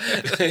now.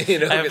 I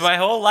have my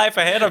whole life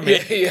ahead of me.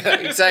 Yeah,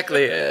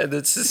 exactly.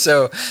 That's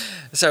so.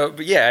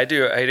 But yeah, I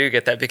do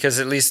get that, because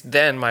at least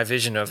then my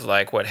vision of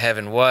what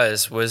heaven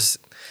was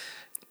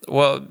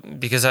well,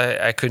 because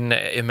I couldn't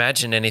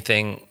imagine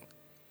anything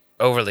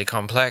overly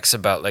complex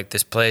about like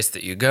this place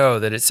that you go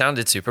that it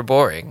sounded super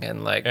boring.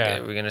 And like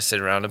we're gonna sit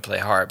around and play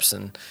harps,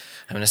 and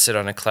I'm gonna sit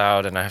on a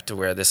cloud, and I have to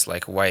wear this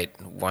like white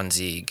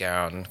onesie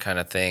gown kind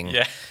of thing.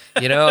 Yeah.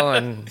 You know,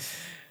 and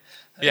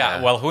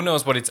yeah. Well, who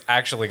knows what it's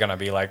actually gonna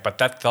be like? But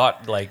that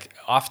thought like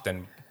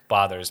often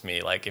bothers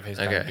me. Like if it's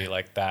gonna be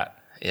like that.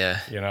 Yeah.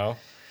 You know.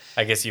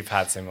 I guess you've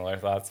had similar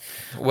thoughts.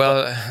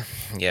 Well,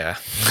 yeah.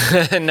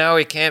 No,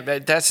 it can't.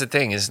 But that's the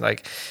thing is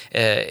like,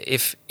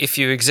 if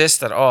you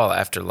exist at all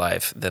after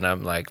life, then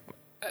I'm like,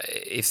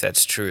 if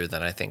that's true,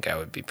 then I think I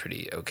would be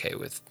pretty okay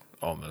with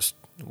almost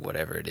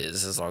whatever it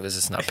is, as long as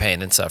it's not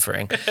pain and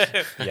suffering.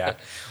 Yeah.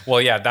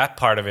 Well, yeah, that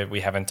part of it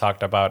we haven't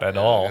talked about at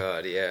all. Oh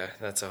God, yeah,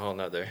 that's a whole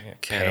nother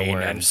can of Pain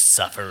worms. and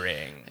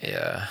suffering.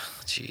 Yeah,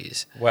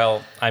 jeez.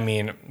 Well, I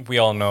mean, we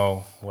all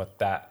know what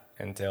that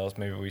entails.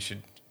 Maybe we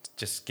should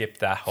just skip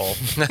that whole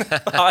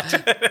thought.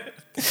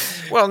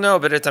 Well, no,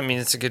 but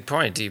it's a good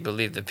point. Do you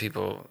believe that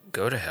people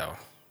go to hell?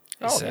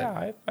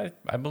 I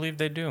believe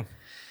they do.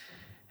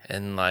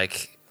 And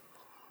like,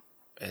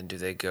 and do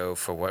they go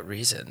for what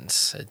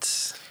reasons?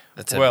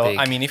 That's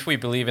I mean, if we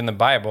believe in the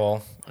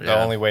Bible, the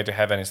only way to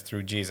heaven is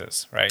through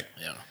Jesus, right?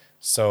 Yeah.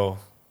 So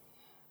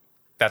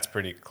that's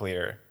pretty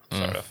clear,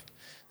 sort of.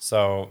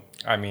 So,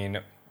 I mean,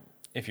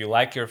 if you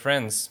like your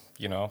friends,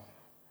 you know,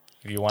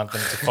 if you want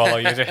them to follow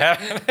you to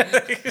heaven.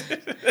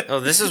 Oh,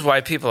 this is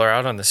why people are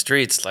out on the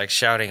streets, like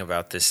shouting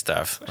about this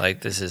stuff.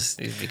 Like this is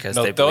because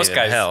they believe those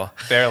guys, in hell.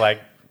 They're like,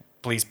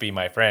 please be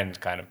my friend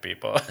kind of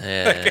people.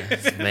 Yeah,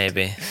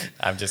 maybe.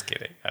 I'm just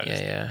kidding.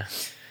 Yeah.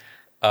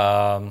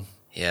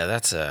 Yeah,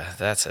 that's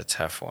a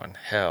tough one.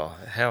 Hell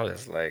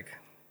is like,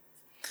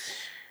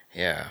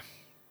 yeah,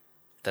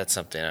 that's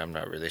something I'm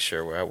not really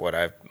sure what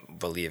I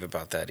believe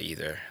about that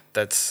either.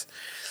 That's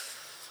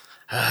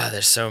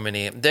there's so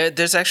many.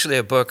 There's actually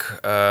a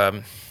book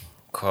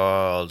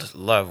called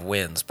Love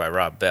Wins by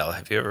Rob Bell.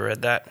 Have you ever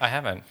read that? I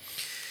haven't.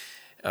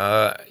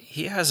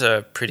 He has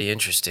a pretty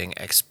interesting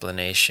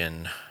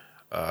explanation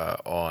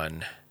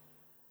on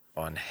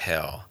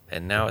hell.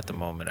 And now at the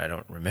moment, I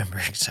don't remember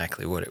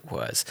exactly what it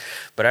was.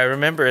 But I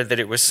remember that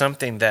it was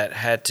something that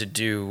had to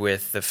do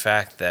with the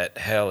fact that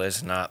hell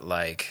is not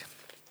like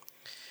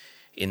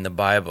in the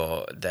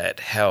Bible,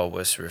 that hell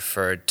was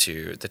referred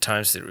to, the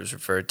times that it was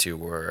referred to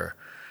were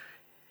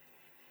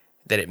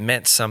that it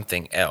meant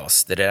something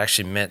else, that it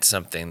actually meant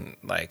something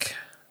like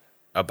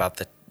about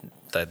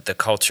the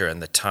culture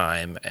and the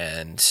time.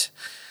 And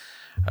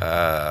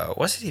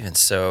was it even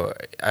so?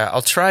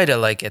 I'll try to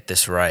like get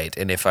this right,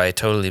 and if I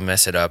totally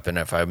mess it up and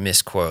if I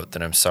misquote,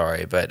 then I'm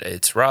sorry. But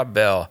it's Rob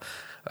Bell.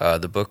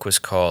 The book was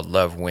called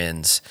Love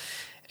Wins,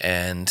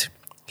 and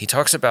he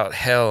talks about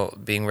hell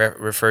being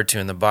referred to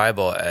in the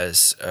Bible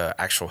as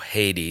actual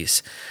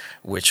Hades,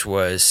 which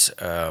was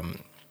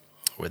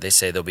where they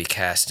say they'll be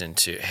cast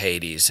into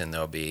Hades and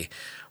there'll be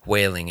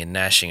wailing and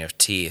gnashing of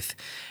teeth.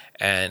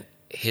 And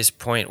his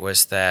point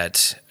was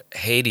that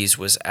Hades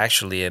was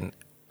actually an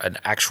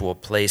actual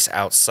place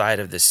outside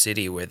of the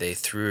city where they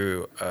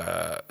threw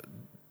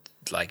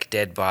like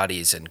dead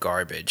bodies and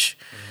garbage,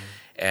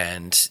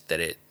 and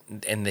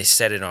they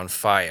set it on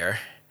fire,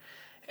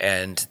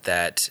 and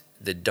that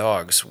the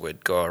dogs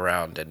would go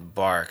around and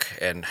bark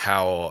and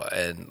howl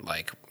and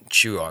like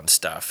chew on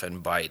stuff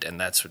and bite, and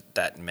that's what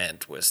that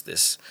meant, was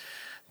this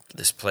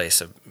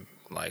place of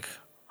like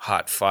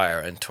hot fire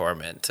and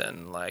torment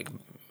and like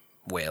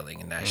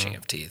wailing and gnashing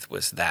of teeth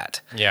was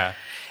that. Yeah.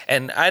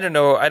 And I don't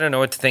know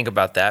what to think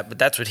about that, but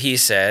that's what he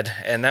said,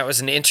 and that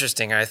was an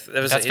interesting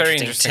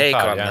interesting take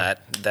thought, on yeah.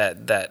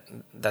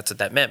 that's what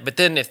that meant. But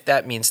then if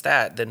that means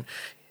that, then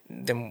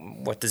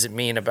what does it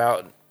mean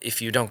about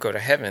if you don't go to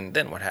heaven?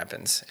 Then what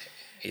happens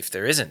if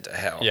there isn't a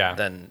hell? Yeah.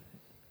 Then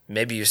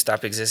maybe you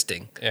stop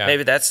existing. Yeah.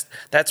 Maybe that's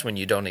when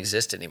you don't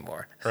exist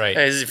anymore. Right.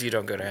 As if you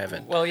don't go to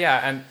heaven. Well,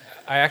 yeah, and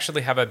I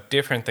actually have a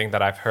different thing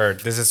that I've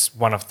heard. This is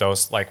one of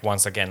those, like,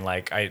 once again,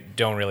 like, I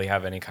don't really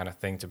have any kind of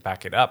thing to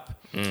back it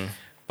up.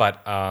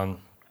 But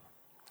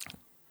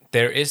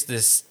there is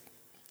this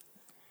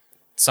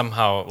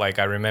somehow, like,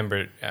 I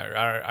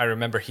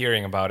remember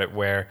hearing about it,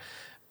 where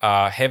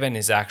heaven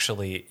is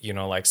actually, you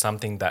know, like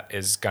something that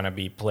is gonna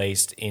be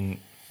placed in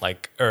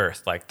like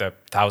Earth, like the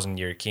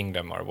 1,000-year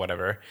kingdom or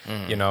whatever,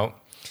 you know,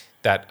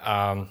 that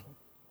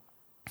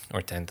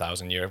or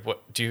 10,000 year.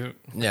 What do you?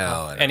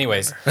 No. I don't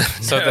Anyways,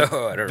 remember. so I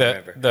don't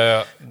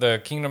remember.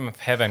 the kingdom of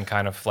heaven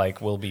kind of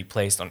like will be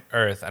placed on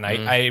Earth, and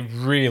I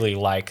really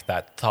like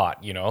that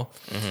thought. You know,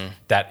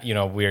 that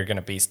we're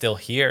gonna be still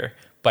here,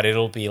 but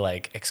it'll be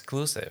like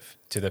exclusive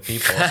to the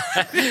people.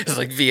 It's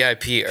like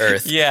VIP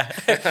Earth. Yeah.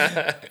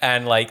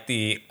 And like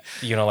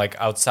like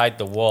outside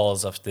the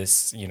walls of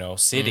this,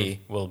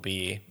 city will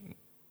be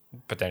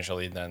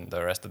potentially then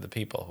the rest of the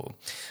people who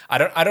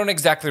I don't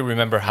exactly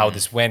remember how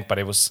this went, but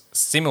it was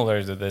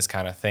similar to this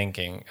kind of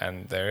thinking,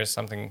 and there is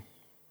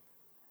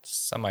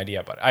some idea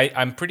about it.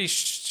 I'm pretty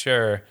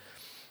sure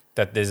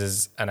that this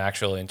is an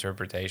actual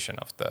interpretation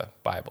of the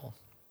Bible.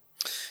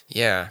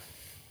 Yeah.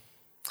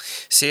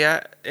 See,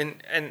 I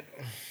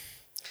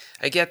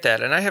get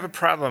that, and I have a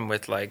problem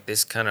with like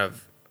this kind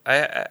of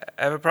I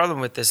have a problem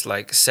with this,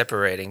 like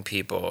separating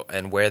people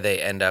and where they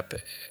end up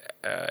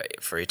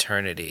for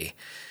eternity.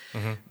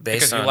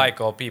 Because you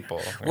like all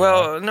people.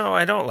 Well, no,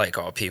 I don't like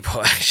all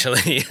people,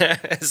 actually.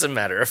 As a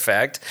matter of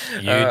fact,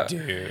 you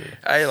do.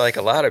 I like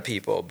a lot of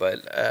people,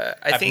 but I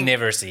I've think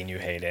never seen you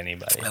hate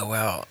anybody. Oh,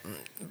 well,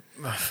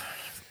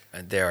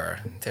 there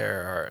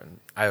are.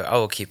 I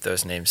will keep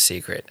those names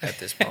secret at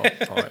this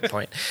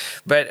point.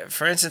 But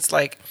for instance,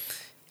 like,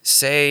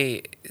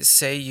 say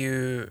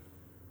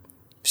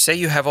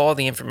you have all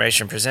the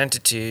information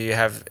presented to you. You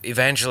have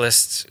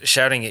evangelists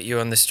shouting at you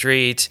on the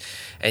street,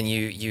 and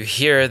you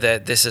hear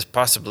that this is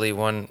possibly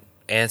one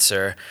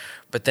answer,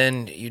 but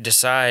then you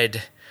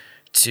decide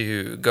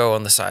to go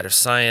on the side of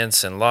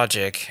science and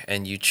logic,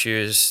 and you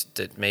choose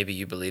that maybe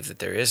you believe that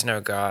there is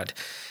no God.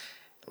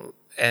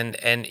 And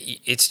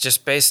it's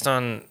just based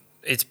on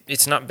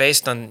it's not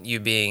based on you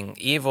being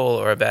evil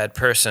or a bad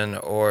person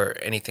or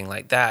anything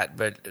like that,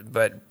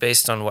 but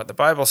based on what the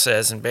Bible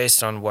says and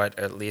based on what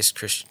at least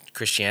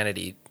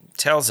Christianity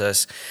tells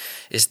us,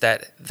 is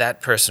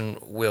that person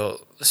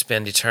will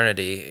spend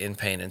eternity in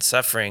pain and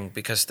suffering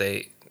because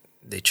they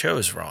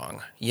chose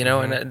wrong, you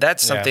know. And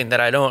that's something that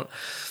I don't.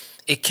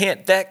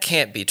 That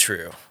can't be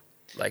true,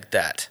 like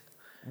that.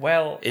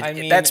 Well,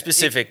 that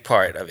specific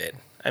part of it.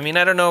 I mean,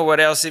 I don't know what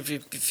else.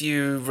 If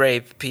you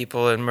rape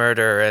people and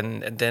murder,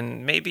 and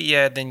then maybe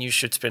then you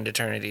should spend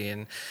eternity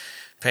in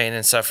pain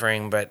and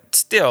suffering. But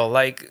still,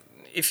 like,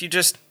 if you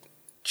just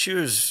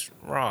choose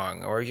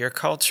wrong, or your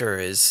culture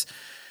is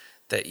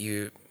that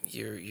you're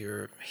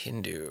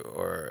Hindu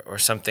or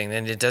something,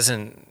 then it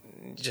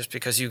doesn't. Just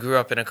because you grew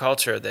up in a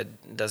culture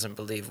that doesn't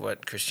believe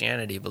what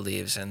Christianity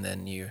believes, and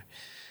then you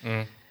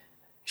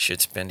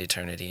should spend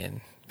eternity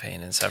in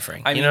pain and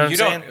suffering. I mean, you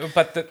don't.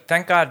 But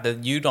thank God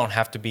that you don't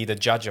have to be the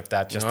judge of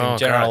that, just in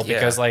general. God,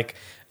 because, like,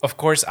 of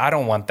course, I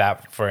don't want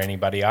that for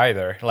anybody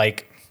either.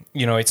 Like,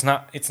 you know, that's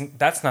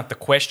not the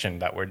question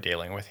that we're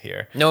dealing with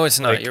here. No, it's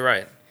not. Like, you're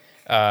right.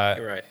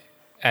 You're right.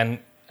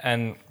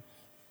 And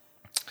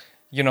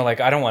you know, like,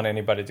 I don't want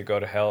anybody to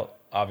go to hell.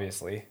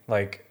 Obviously,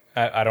 like,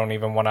 I don't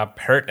even want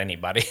to hurt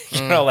anybody.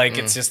 You know, like,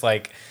 it's just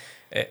like,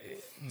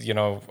 you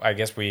know, I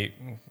guess we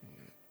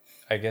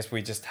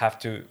just have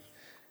to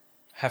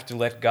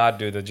let God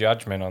do the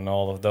judgment on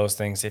all of those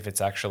things, if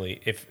it's actually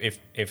if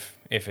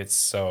it's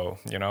so,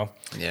 you know.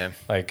 Yeah.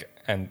 Like,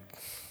 and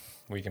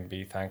we can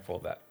be thankful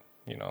that,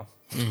 you know,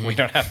 we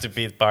don't have to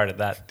be part of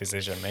that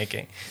decision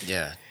making.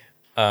 Yeah.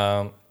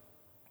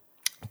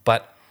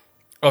 But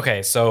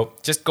okay, so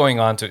just going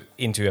on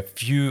into a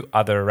few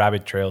other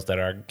rabbit trails that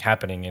are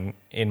happening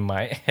in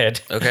my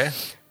head. Okay.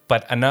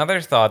 But another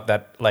thought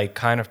that, like,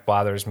 kind of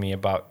bothers me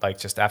about, like,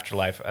 just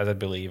afterlife as a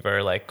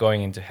believer, like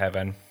going into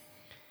heaven,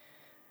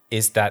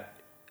 is that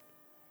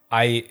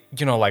I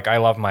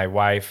love my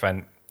wife,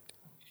 and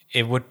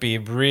it would be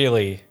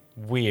really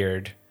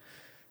weird,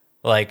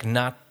 like,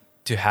 not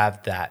to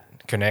have that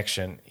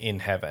connection in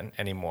heaven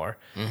anymore.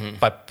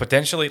 But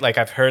potentially, like,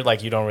 I've heard,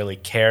 like, you don't really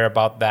care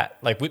about that.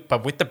 Like,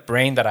 but with the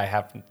brain that I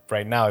have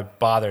right now, it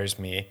bothers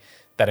me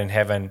that in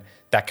heaven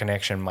that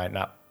connection might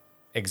not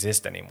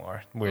exist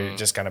anymore. We're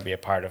just going to be a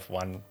part of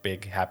one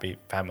big happy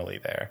family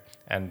there,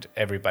 and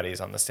everybody's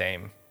on the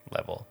same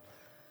level.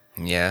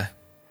 Yeah.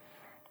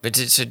 But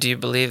so do you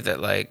believe that,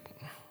 like...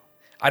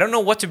 I don't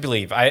know what to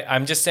believe.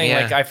 I'm just saying,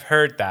 like, I've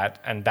heard that,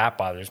 and that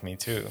bothers me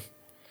too.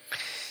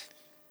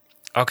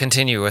 I'll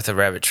continue with a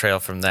rabbit trail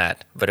from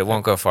that, but it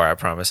won't go far, I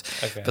promise.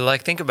 Okay. But,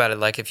 like, think about it.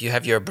 Like, if you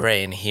have your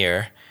brain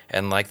here,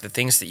 and, like, the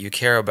things that you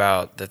care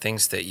about,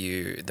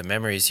 the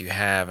memories you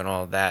have and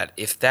all of that,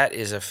 if that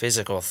is a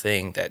physical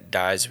thing that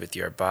dies with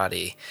your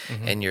body,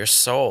 and your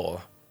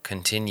soul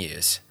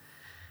continues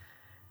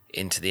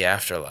into the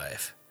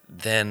afterlife,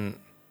 then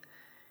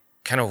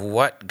kind of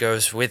what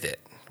goes with it?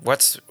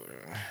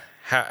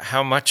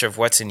 How much of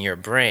what's in your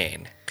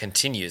brain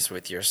continues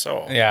with your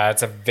soul? Yeah,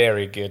 it's a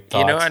very good thought.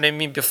 You know what I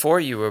mean?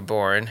 Before you were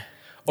born,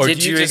 or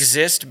did you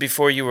exist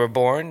before you were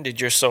born? Did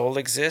your soul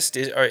exist?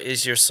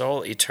 Is your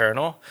soul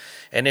eternal?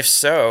 And if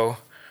so,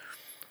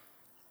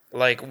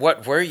 like,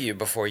 what were you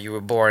before you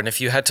were born? If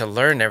you had to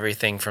learn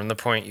everything from the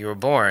point you were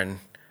born,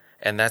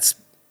 and that's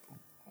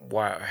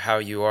how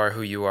you are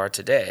who you are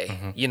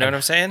today. You know what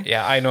I'm saying?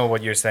 Yeah, I know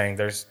what you're saying.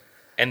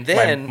 And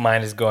then my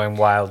mind is going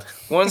wild.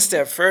 One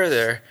step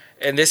further,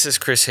 and this is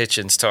Chris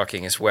Hitchens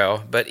talking as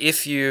well, but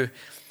if you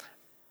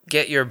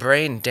get your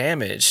brain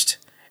damaged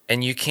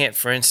and you can't,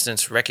 for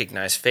instance,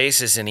 recognize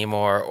faces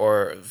anymore,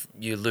 or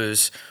you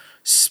lose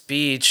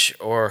speech,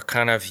 or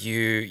kind of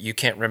you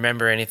can't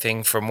remember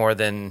anything for more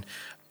than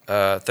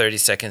 30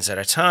 seconds at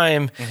a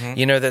time,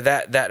 you know,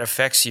 that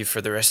affects you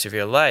for the rest of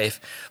your life.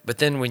 But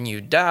then when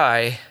you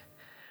die,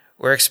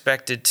 we're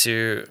expected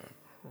to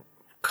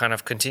kind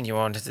of continue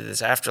on to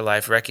this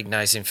afterlife,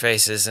 recognizing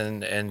faces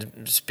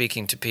and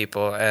speaking to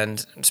people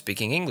and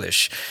speaking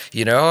English,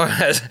 you know?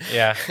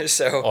 Yeah.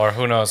 So, or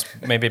who knows,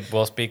 maybe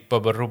we'll speak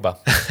Bobaruba.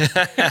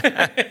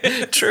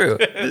 True.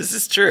 This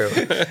is true.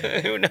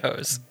 Who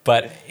knows?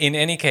 But in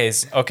any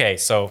case, okay,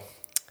 so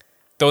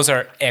those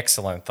are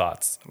excellent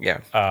thoughts.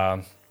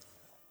 Yeah.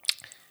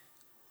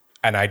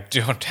 and I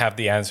don't have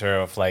the answer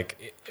of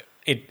like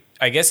it.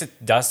 I guess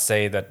it does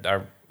say that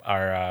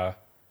our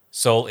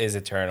soul is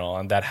eternal,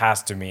 and that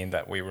has to mean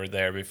that we were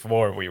there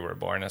before we were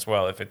born as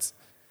well. If it's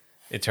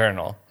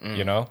eternal,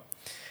 you know.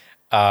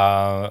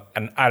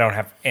 And I don't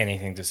have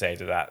anything to say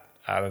to that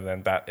other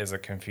than that is a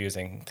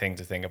confusing thing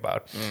to think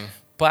about.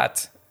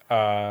 But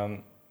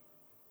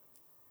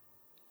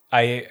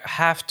I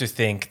have to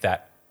think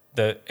that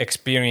the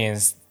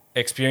experiences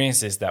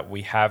that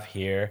we have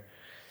here,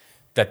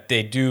 that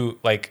they do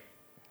like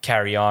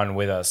carry on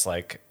with us,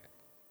 like,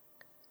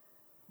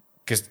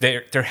 because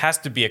there has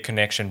to be a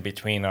connection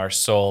between our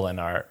soul and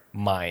our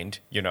mind,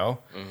 you know,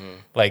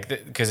 like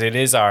because it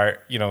is our,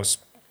 you know,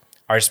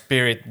 our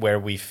spirit where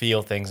we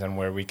feel things and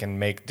where we can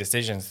make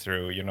decisions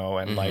through, you know,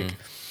 and like,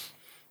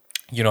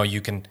 you know,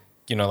 you can,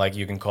 you know, like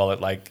you can call it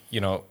like,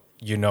 you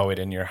know it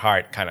in your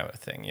heart kind of a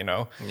thing, you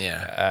know?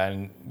 Yeah.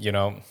 And, you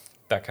know,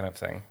 that kind of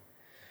thing.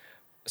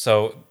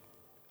 So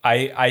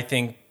I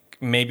think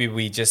maybe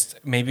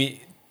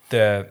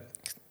the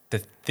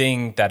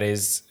thing that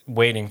is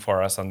waiting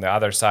for us on the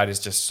other side is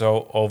just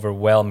so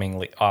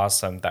overwhelmingly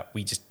awesome that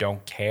we just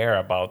don't care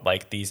about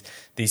like these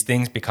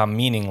things become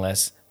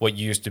meaningless, what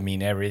used to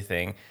mean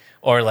everything,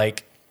 or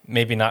like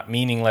maybe not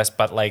meaningless,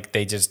 but like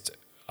they just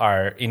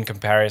are in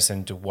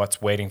comparison to what's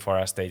waiting for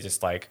us. They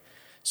just like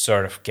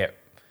sort of get,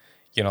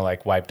 you know,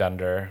 like wiped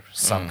under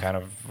some kind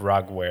of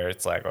rug where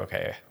it's like,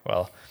 okay,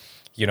 well,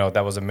 you know,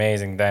 that was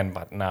amazing then,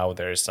 but now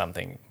there's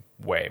something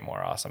way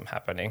more awesome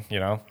happening, you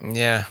know?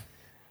 Yeah.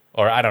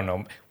 Or I don't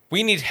know.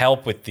 We need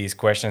help with these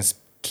questions.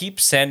 Keep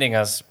sending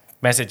us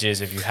messages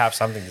if you have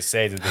something to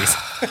say to these.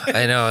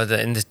 I know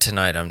that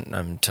tonight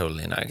I'm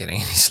totally not getting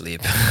any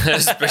sleep,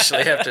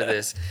 especially after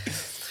this.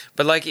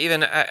 But like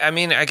even I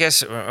mean I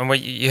guess what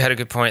you had a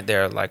good point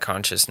there, like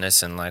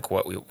consciousness and like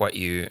what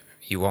you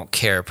won't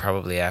care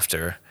probably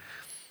after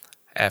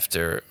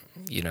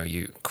you know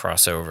you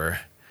cross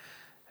over.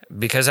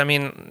 Because I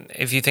mean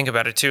if you think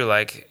about it too,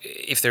 like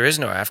if there is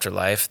no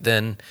afterlife,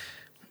 then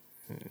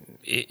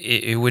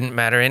it wouldn't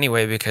matter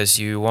anyway, because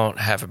you won't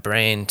have a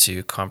brain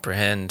to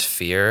comprehend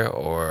fear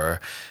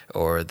or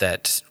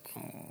that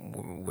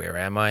where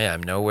am I?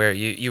 I'm nowhere.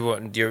 You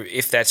won't.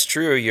 If that's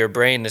true, your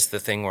brain is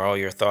the thing where all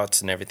your thoughts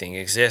and everything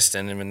exist,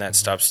 and when that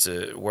stops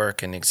to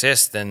work and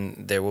exist, then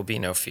there will be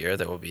no fear,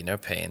 there will be no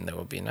pain, there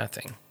will be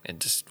nothing. It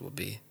just will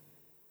be.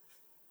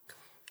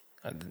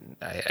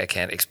 I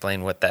can't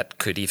explain what that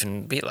could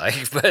even be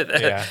like,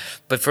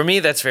 but for me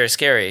that's very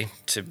scary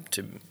to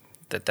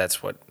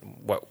that's what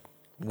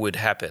would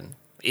happen,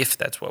 if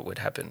that's what would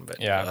happen. But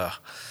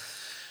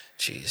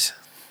jeez.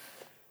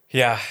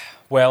 Yeah.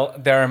 Well,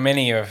 there are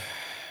many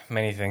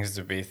things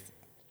to be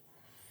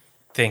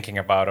thinking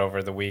about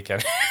over the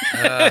weekend.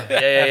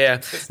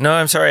 Yeah. No,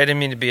 I'm sorry, I didn't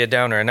mean to be a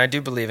downer. And I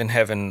do believe in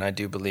heaven. I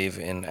do believe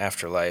in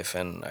afterlife,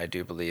 and I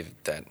do believe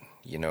that,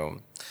 you know,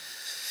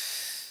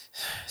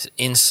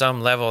 in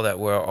some level that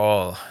we're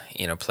all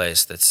in a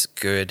place that's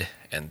good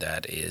and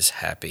that is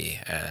happy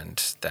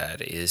and that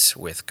is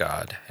with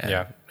God.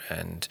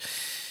 And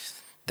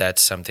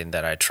that's something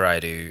that I try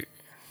to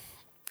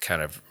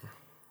kind of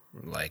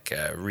like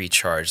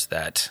recharge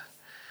that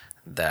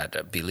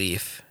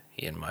belief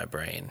in my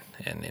brain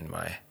and in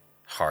my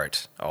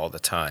heart all the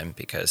time,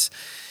 because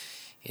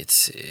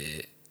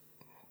it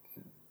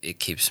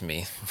keeps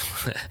me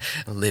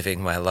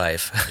living my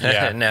life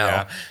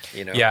now.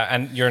 You know. Yeah,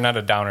 and you're not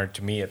a downer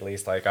to me, at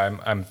least. Like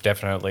I'm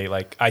definitely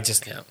like I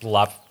just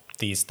love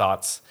these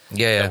thoughts.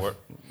 That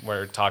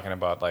we're talking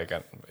about. Like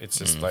it's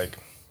just like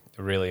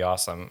really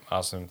awesome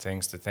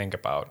things to think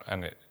about.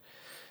 And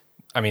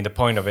I mean, the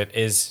point of it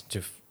is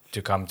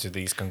to come to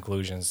these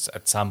conclusions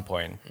at some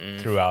point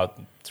throughout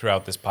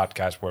this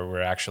podcast, where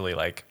we're actually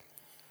like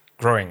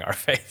growing our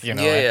faith, you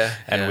know,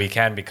 and we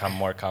can become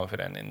more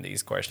confident in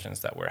these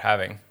questions that we're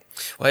having.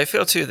 Well, I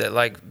feel too that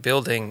like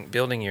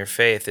building your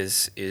faith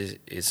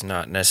is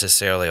not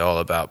necessarily all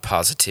about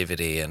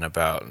positivity and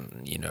about,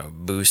 you know,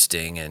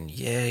 boosting and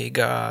yay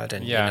God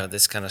and you know,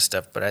 this kind of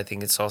stuff. But I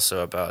think it's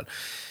also about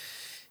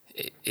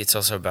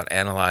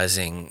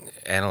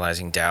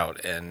analyzing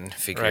doubt and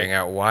figuring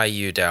out why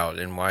you doubt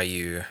and why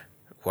you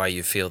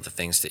feel the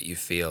things that you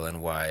feel,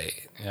 and why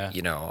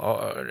you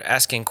know,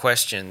 asking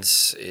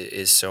questions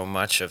is so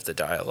much of the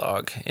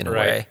dialogue in a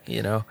way,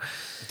 you know.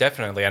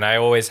 Definitely. And I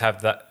always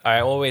have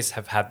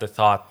had the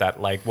thought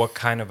that like, what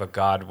kind of a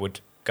God would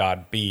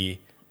God be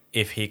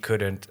if he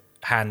couldn't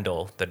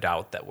handle the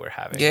doubt that we're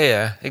having?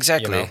 Yeah,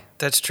 exactly. You know?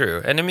 That's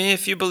true. And I mean,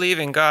 if you believe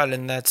in God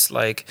and that's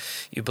like,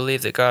 you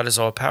believe that God is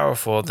all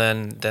powerful,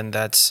 then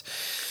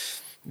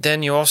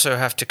you also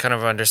have to kind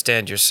of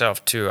understand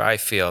yourself too. I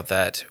feel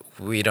that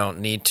we don't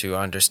need to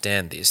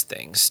understand these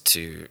things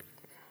to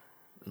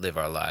live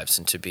our lives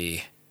and to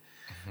be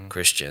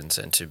Christians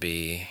and to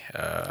be,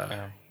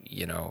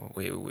 you know,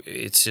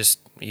 it's just,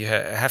 you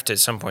have to at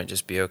some point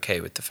just be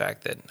okay with the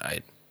fact that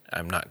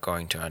I'm not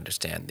going to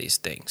understand these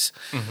things.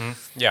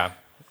 Yeah,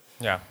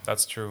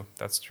 that's true.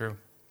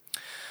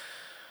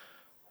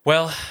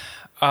 Well,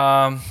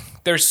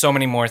 there's so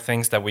many more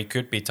things that we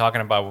could be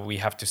talking about, but we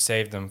have to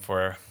save them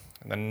for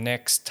the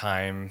next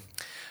time.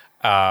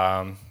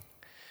 And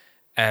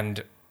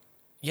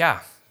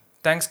yeah,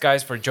 thanks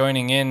guys for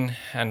joining in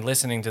and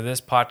listening to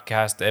this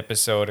podcast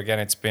episode. Again,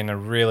 it's been a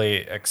really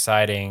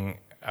exciting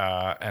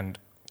and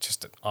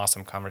just an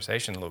awesome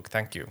conversation, Luke.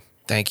 Thank you.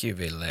 Thank you,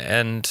 Ville.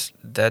 And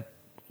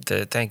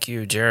thank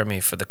you, Jeremy,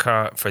 for the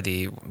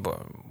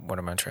what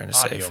am I trying to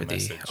say? Audio For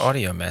message. the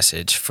audio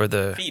message, for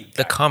the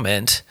Feedback.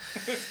 comment,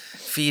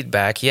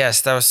 feedback.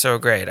 Yes, that was so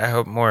great. I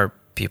hope more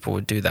people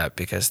would do that,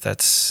 because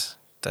that's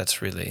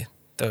really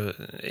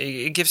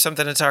it gives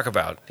something to talk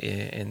about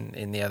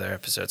in the other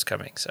episodes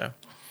coming. So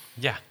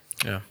Yeah,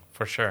 yeah,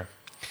 for sure.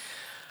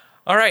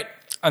 All right.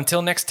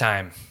 Until next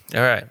time.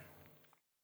 all right.